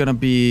like it was gonna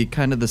be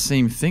kind of the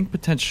same thing,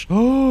 potential.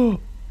 Oh,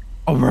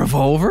 a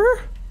revolver?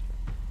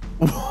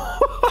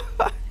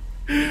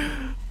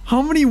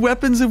 How many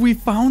weapons have we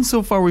found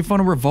so far? We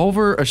found a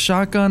revolver, a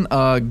shotgun,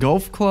 a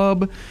golf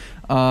club.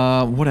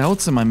 What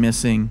else am I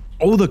missing?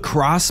 Oh, the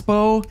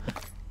crossbow.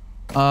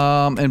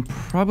 And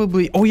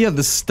probably, oh yeah,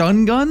 the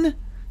stun gun.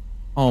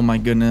 Oh my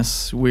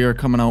goodness, we are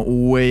coming out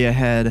way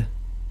ahead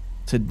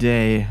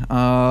today.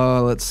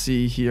 Let's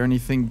see here,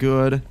 anything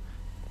good?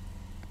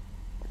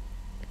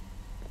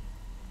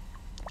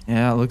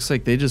 Yeah, it looks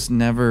like they just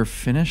never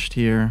finished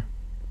here.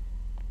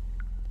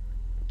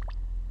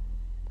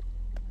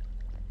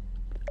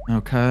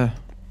 Okay.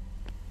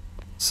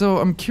 So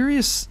I'm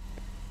curious.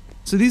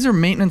 So these are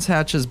maintenance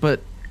hatches,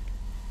 but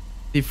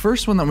the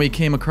first one that we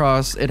came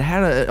across, it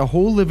had a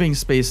whole living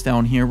space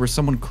down here where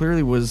someone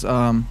clearly was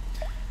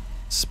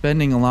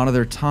spending a lot of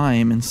their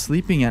time and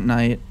sleeping at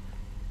night.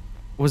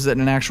 Was it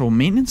an actual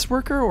maintenance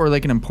worker or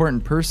like an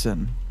important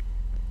person?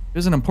 If it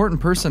was an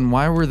important person,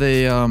 why were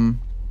they in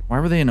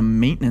a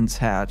maintenance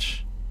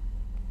hatch?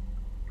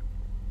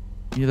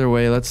 Either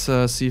way, let's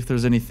see if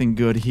there's anything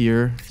good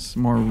here.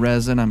 Some more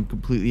resin I'm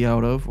completely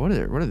out of. What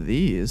are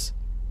these?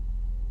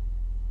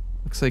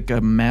 Looks like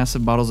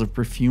massive bottles of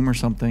perfume or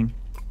something.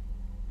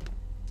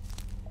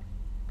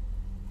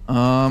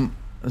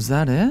 is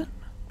that it?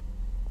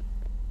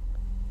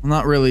 Well,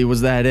 not really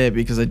was that it,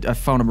 because I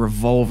found a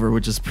revolver,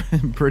 which is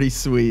pretty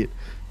sweet.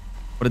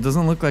 But it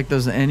doesn't look like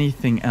there's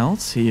anything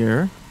else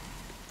here.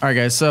 Alright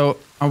guys, so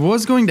I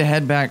was going to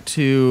head back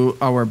to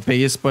our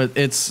base, but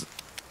it's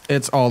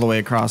all the way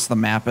across the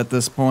map at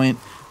this point.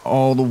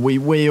 All the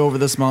way over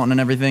this mountain and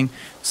everything.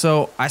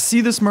 So I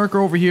see this marker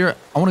over here.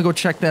 I want to go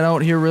check that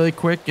out here really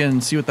quick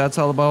and see what that's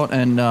all about,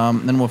 and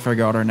then we'll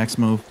figure out our next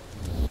move.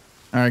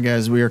 Alright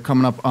guys, we are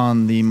coming up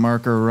on the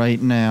marker right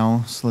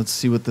now, so let's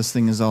see what this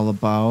thing is all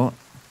about.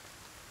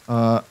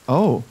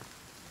 Oh.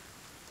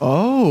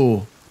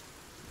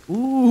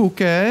 Ooh,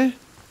 okay.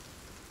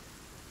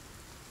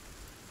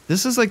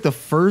 This is like the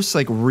first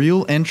like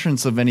real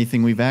entrance of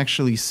anything we've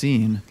actually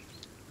seen.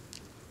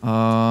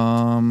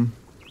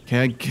 Okay,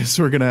 I guess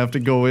we're gonna have to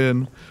go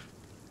in.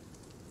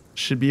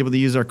 Should be able to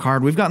use our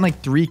card. We've gotten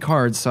like 3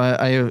 cards, so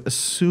I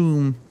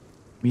assume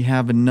we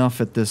have enough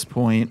at this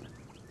point.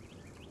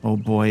 Oh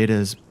boy, it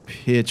is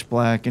pitch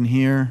black in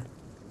here.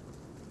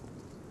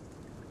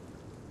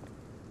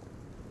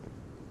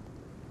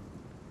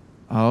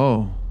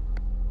 Oh.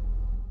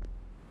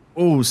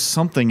 Oh,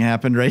 something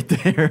happened right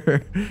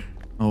there.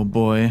 Oh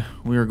boy,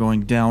 we are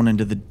going down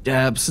into the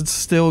depths. It's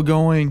still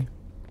going.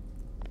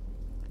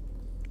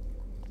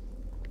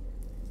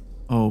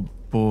 Oh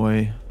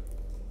boy.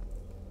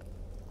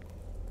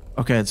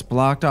 Okay, it's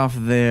blocked off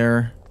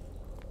there.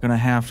 Gonna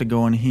have to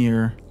go in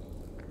here.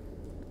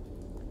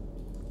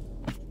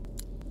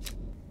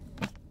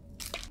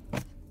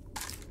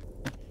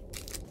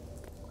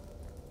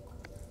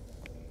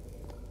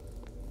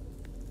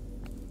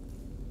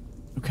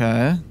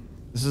 Okay,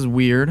 this is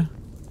weird.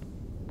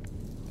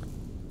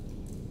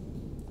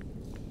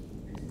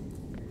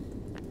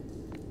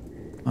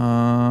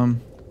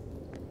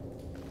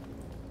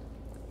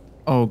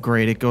 Oh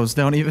great, it goes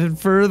down even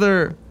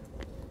further.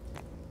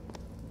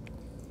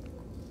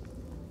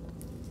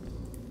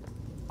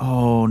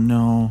 Oh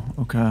no,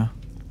 okay.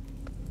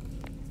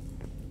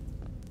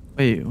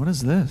 Wait, what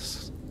is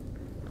this?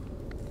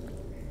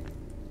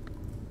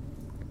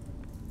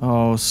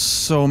 Oh,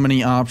 so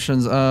many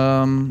options.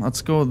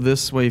 Let's go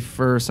this way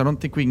first. I don't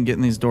think we can get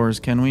in these doors,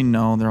 can we?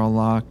 No, they're all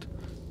locked.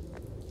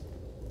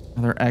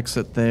 Another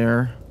exit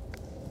there.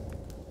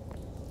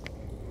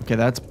 Okay,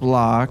 that's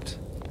blocked.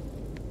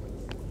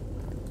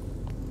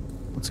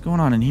 What's going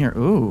on in here?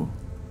 Ooh.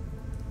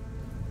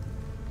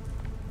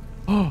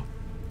 Oh.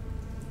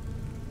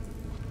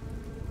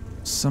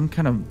 Some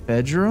kind of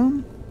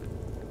bedroom?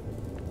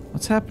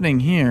 What's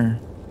happening here?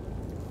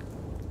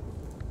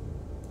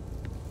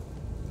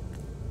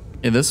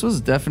 Yeah, this was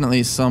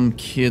definitely some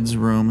kids'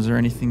 room. Is there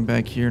anything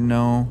back here?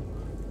 No.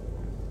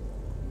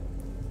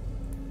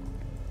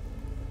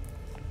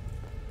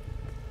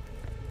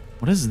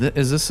 What is this?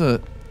 Is this a...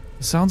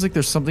 It sounds like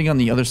there's something on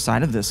the other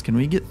side of this. Can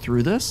we get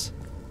through this?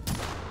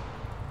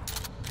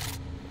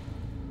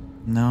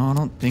 No, I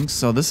don't think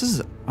so. This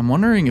is... I'm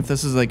wondering if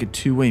this is like a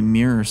two-way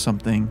mirror or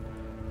something.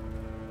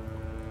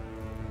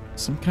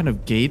 Some kind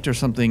of gate or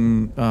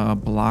something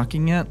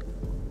blocking it.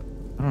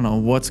 I don't know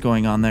what's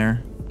going on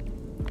there.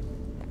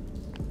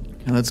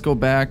 Okay, let's go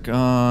back.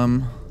 Yeah,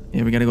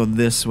 we gotta go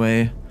this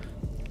way.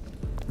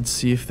 Let's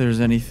see if there's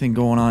anything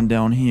going on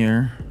down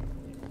here.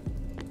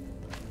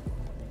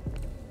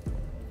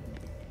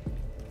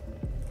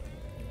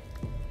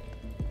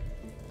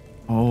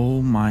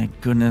 Oh my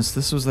goodness,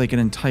 this was like an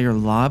entire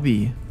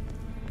lobby.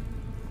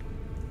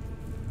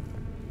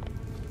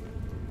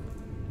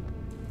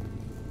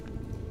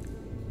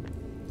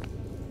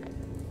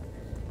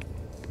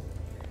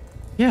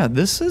 Yeah,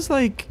 this is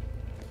like...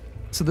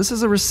 So this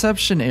is a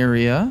reception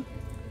area.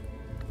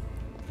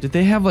 Did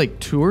they have like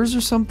tours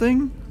or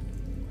something?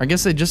 I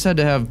guess they just had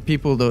to have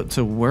people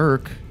to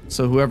work.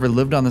 So whoever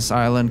lived on this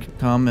island could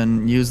come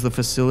and use the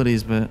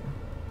facilities, but...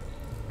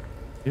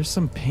 Here's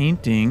some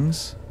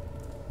paintings.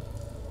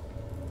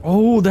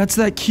 Oh, that's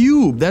that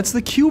cube. That's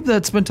the cube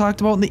that's been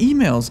talked about in the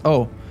emails.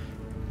 Oh,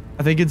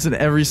 I think it's in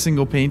every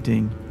single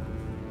painting.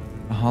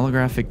 A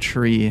holographic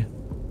tree.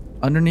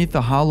 Underneath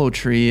the hollow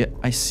tree,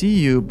 I see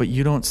you, but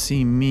you don't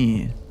see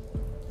me.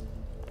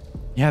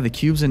 Yeah, the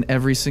cube's in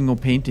every single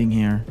painting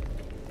here.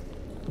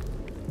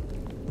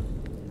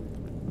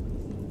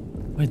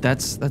 Wait,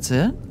 that's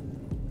it?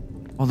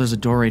 Oh, there's a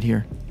door right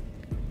here.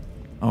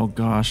 Oh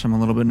gosh, I'm a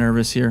little bit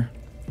nervous here.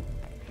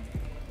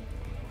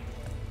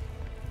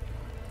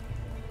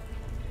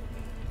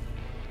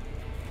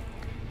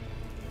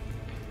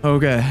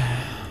 Okay,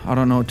 I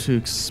don't know what to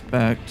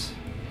expect.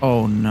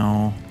 Oh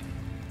no.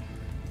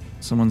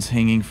 Someone's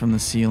hanging from the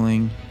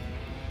ceiling.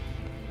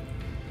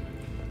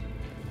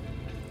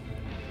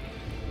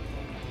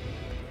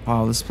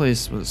 Wow, this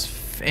place was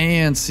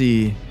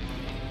fancy.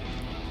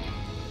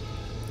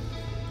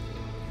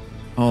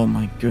 Oh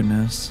my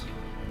goodness.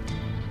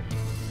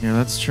 Here,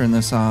 let's turn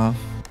this off.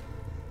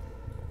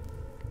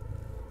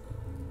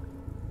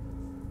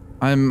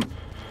 I'm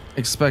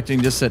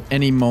expecting just at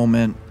any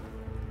moment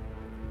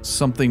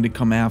something to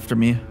come after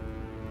me.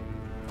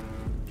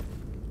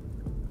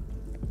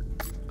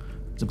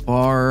 It's a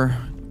bar.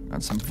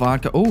 Got some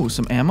vodka. Oh,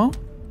 some ammo?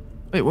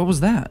 Wait, what was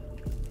that?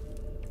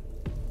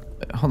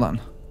 hold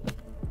on.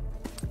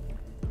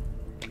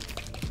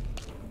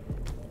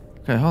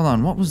 Okay, hold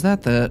on. What was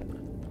that?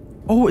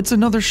 Oh, it's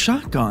another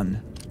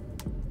shotgun.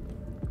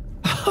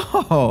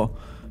 Oh,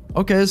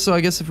 okay. So I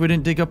guess if we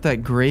didn't dig up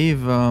that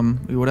grave,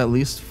 we would at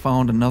least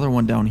found another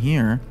one down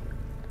here.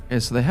 Okay,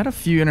 so they had a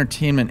few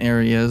entertainment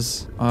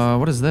areas.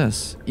 What is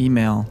this?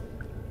 Email.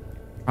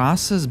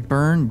 Process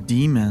burn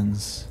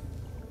demons.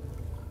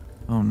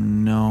 Oh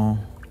no.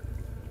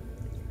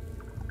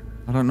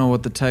 I don't know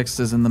what the text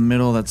is in the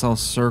middle that's all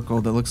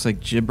circled. It looks like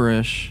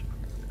gibberish.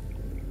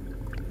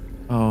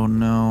 Oh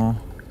no.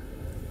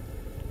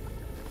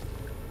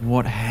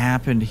 What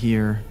happened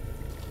here?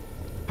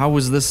 How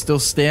was this still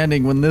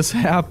standing when this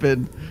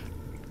happened?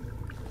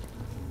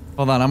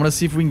 Hold on, I'm gonna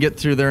see if we can get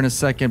through there in a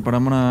second, but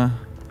I'm gonna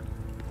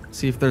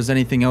see if there's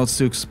anything else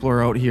to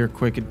explore out here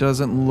quick. It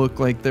doesn't look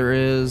like there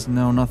is.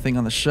 No, nothing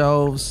on the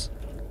shelves.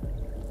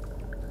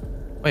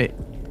 Wait.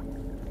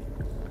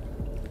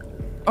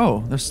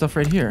 Oh, there's stuff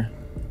right here.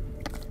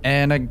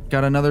 And I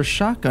got another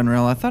shotgun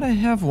rail. I thought I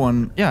have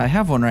one. Yeah, I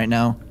have one right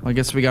now. Well, I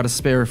guess we got a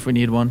spare if we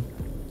need one.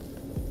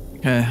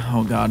 Okay,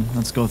 oh god,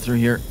 let's go through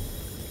here.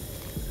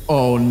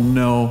 Oh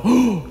no.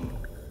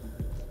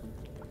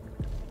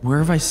 Where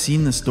have I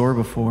seen this door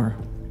before?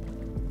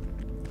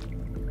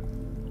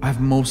 I've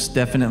most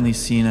definitely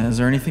seen it. Is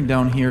there anything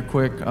down here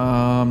quick?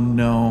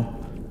 No.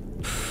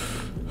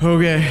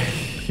 Okay,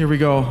 here we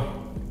go.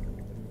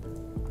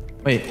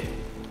 Wait.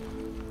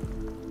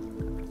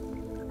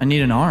 I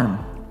need an arm.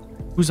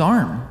 Whose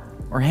arm?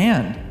 Or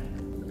hand?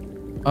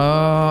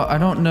 I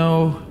don't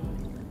know.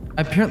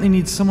 I apparently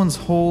need someone's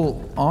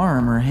whole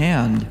arm or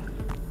hand.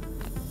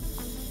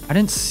 I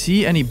didn't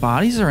see any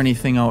bodies or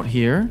anything out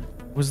here.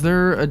 Was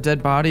there a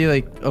dead body,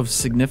 like, of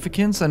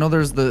significance? I know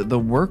there's the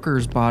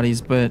workers'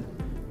 bodies, but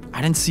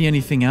I didn't see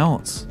anything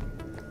else.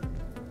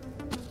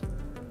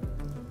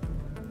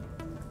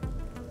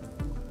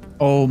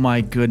 Oh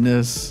my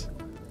goodness.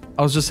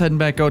 I was just heading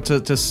back out to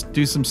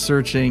do some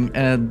searching,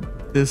 and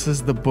this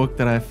is the book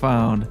that I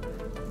found.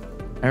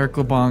 Eric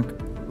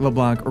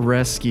LeBlanc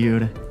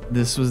rescued.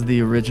 This was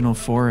the original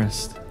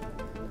forest.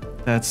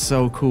 That's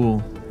so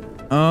cool.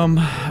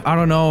 I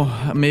don't know.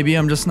 Maybe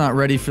I'm just not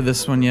ready for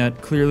this one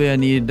yet. Clearly I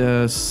need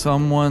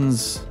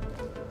someone's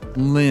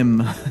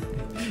limb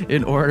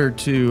in order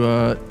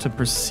to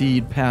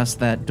proceed past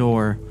that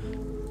door.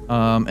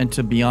 And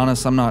to be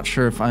honest, I'm not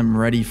sure if I'm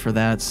ready for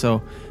that.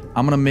 So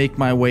I'm gonna make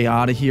my way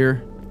out of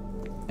here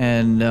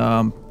and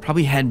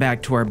probably head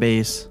back to our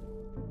base.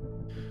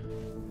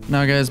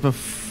 Now guys,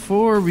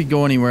 before we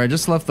go anywhere, I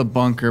just left the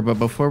bunker, but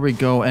before we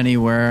go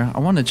anywhere, I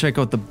want to check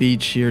out the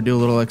beach here, do a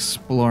little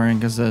exploring,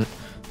 because it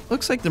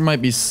looks like there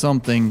might be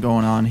something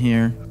going on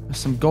here. There's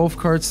some golf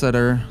carts that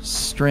are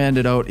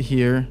stranded out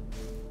here.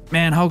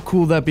 Man, how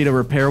cool would that be to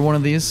repair one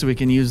of these so we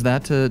can use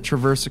that to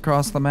traverse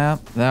across the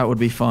map? That would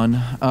be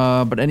fun.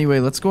 But anyway,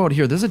 let's go out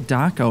here. There's a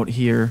dock out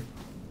here.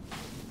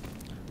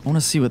 I want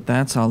to see what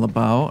that's all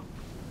about.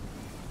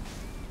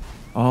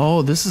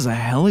 Oh, this is a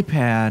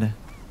helipad.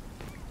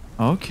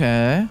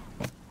 Okay.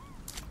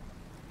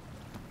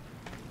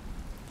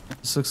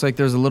 This looks like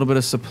there's a little bit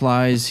of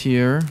supplies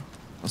here.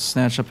 I'll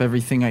snatch up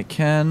everything I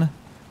can.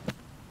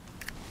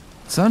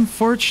 It's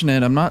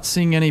unfortunate I'm not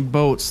seeing any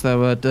boats that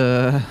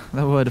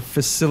would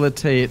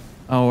facilitate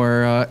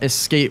our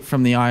escape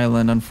from the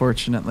island,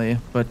 unfortunately.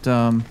 But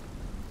is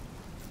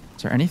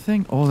there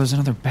anything? Oh, there's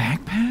another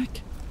backpack?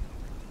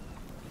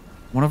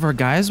 One of our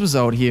guys was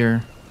out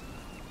here.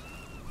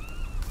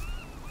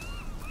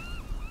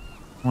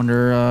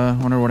 Wonder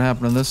what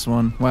happened to this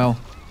one. Well,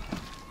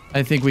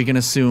 I think we can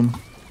assume.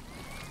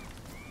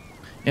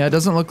 Yeah, it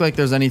doesn't look like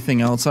there's anything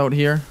else out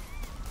here.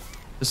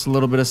 Just a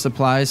little bit of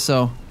supplies.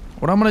 So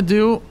what I'm gonna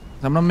do is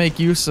I'm gonna make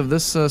use of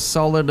this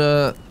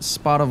solid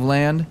spot of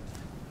land.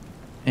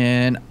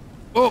 And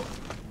oh,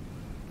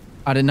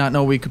 I did not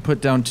know we could put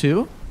down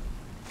two.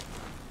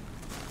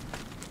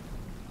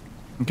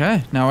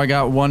 Okay, now I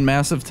got one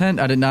massive tent.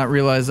 I did not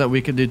realize that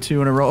we could do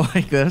two in a row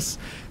like this.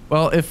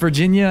 Well, if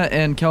Virginia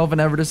and Kelvin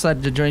ever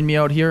decided to join me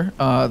out here,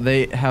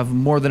 they have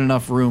more than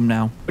enough room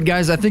now. But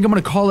guys, I think I'm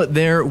gonna call it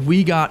there.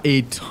 We got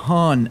a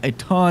ton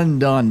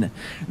done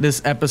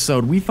this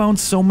episode. We found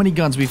so many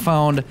guns. We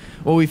found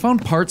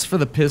parts for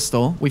the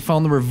pistol. We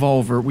found the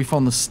revolver. We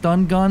found the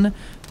stun gun,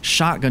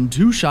 shotgun,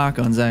 2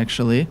 shotguns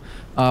actually,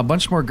 a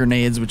bunch more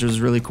grenades, which was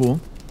really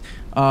cool.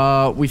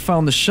 We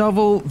found the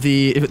shovel,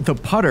 the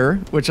putter,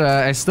 which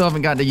I still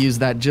haven't gotten to use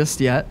that just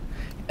yet,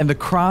 and the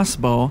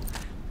crossbow.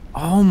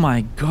 Oh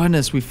my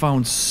goodness, we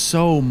found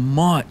so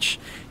much.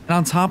 And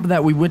on top of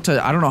that, we went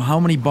to I don't know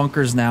how many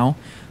bunkers now.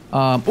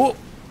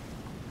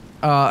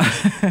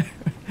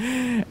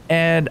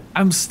 And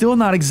I'm still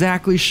not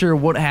exactly sure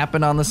what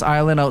happened on this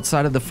island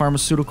outside of the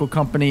pharmaceutical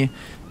company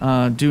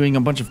doing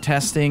a bunch of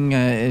testing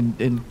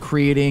and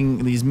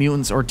creating these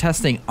mutants, or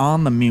testing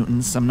on the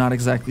mutants. I'm not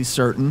exactly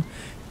certain.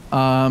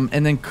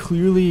 And then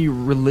clearly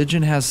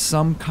religion has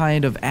some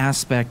kind of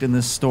aspect in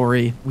this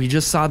story. We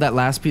just saw that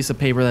last piece of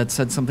paper that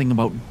said something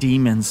about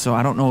demons, so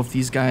I don't know if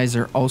these guys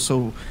are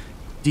also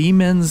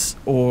demons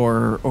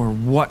or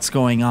what's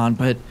going on,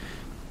 but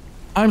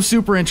I'm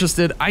super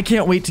interested. I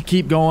can't wait to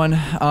keep going.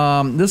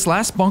 This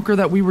last bunker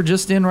that we were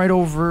just in right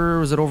over,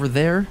 was it over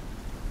there?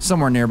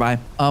 Somewhere nearby.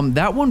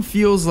 That one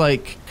feels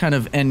like kind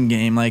of end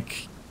game.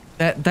 Like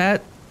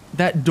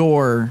that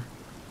door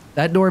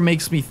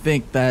makes me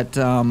think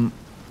that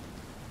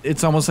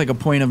it's almost like a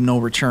point of no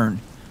return.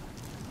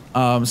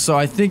 So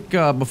I think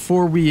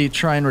before we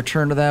try and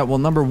return to that, well,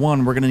 number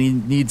one, we're gonna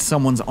need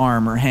someone's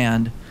arm or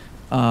hand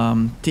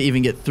to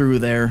even get through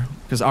there,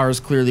 because ours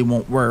clearly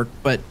won't work.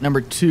 But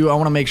number two, I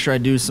want to make sure I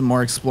do some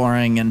more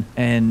exploring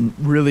and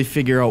really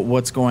figure out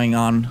what's going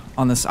on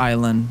this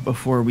island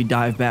before we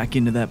dive back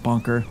into that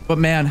bunker. But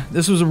man,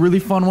 this was a really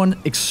fun one,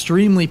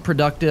 extremely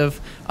productive.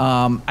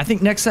 I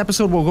think next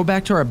episode we'll go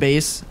back to our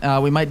base.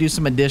 We might do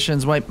some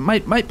additions,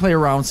 might play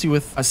around, see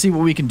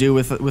what we can do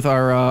with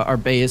our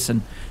base,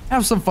 and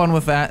have some fun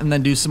with that, and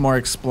then do some more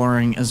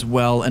exploring as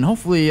well, and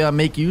hopefully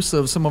make use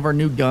of some of our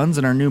new guns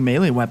and our new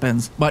melee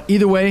weapons. But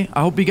either way,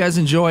 I hope you guys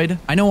enjoyed.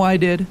 I know I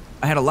did.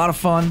 I had a lot of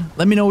fun.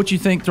 Let me know what you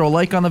think. Throw a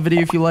like on the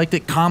video if you liked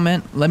it.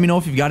 Comment. Let me know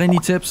if you've got any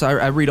tips.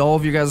 I read all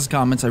of your guys'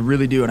 comments. I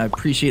really do, and I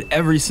appreciate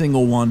every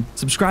single one.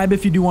 Subscribe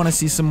if you do want to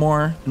see some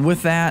more. And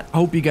with that, I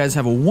hope you guys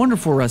have a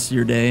wonderful rest of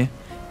your day,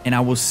 and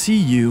I will see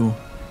you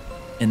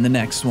in the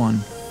next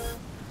one.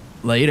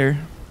 Later.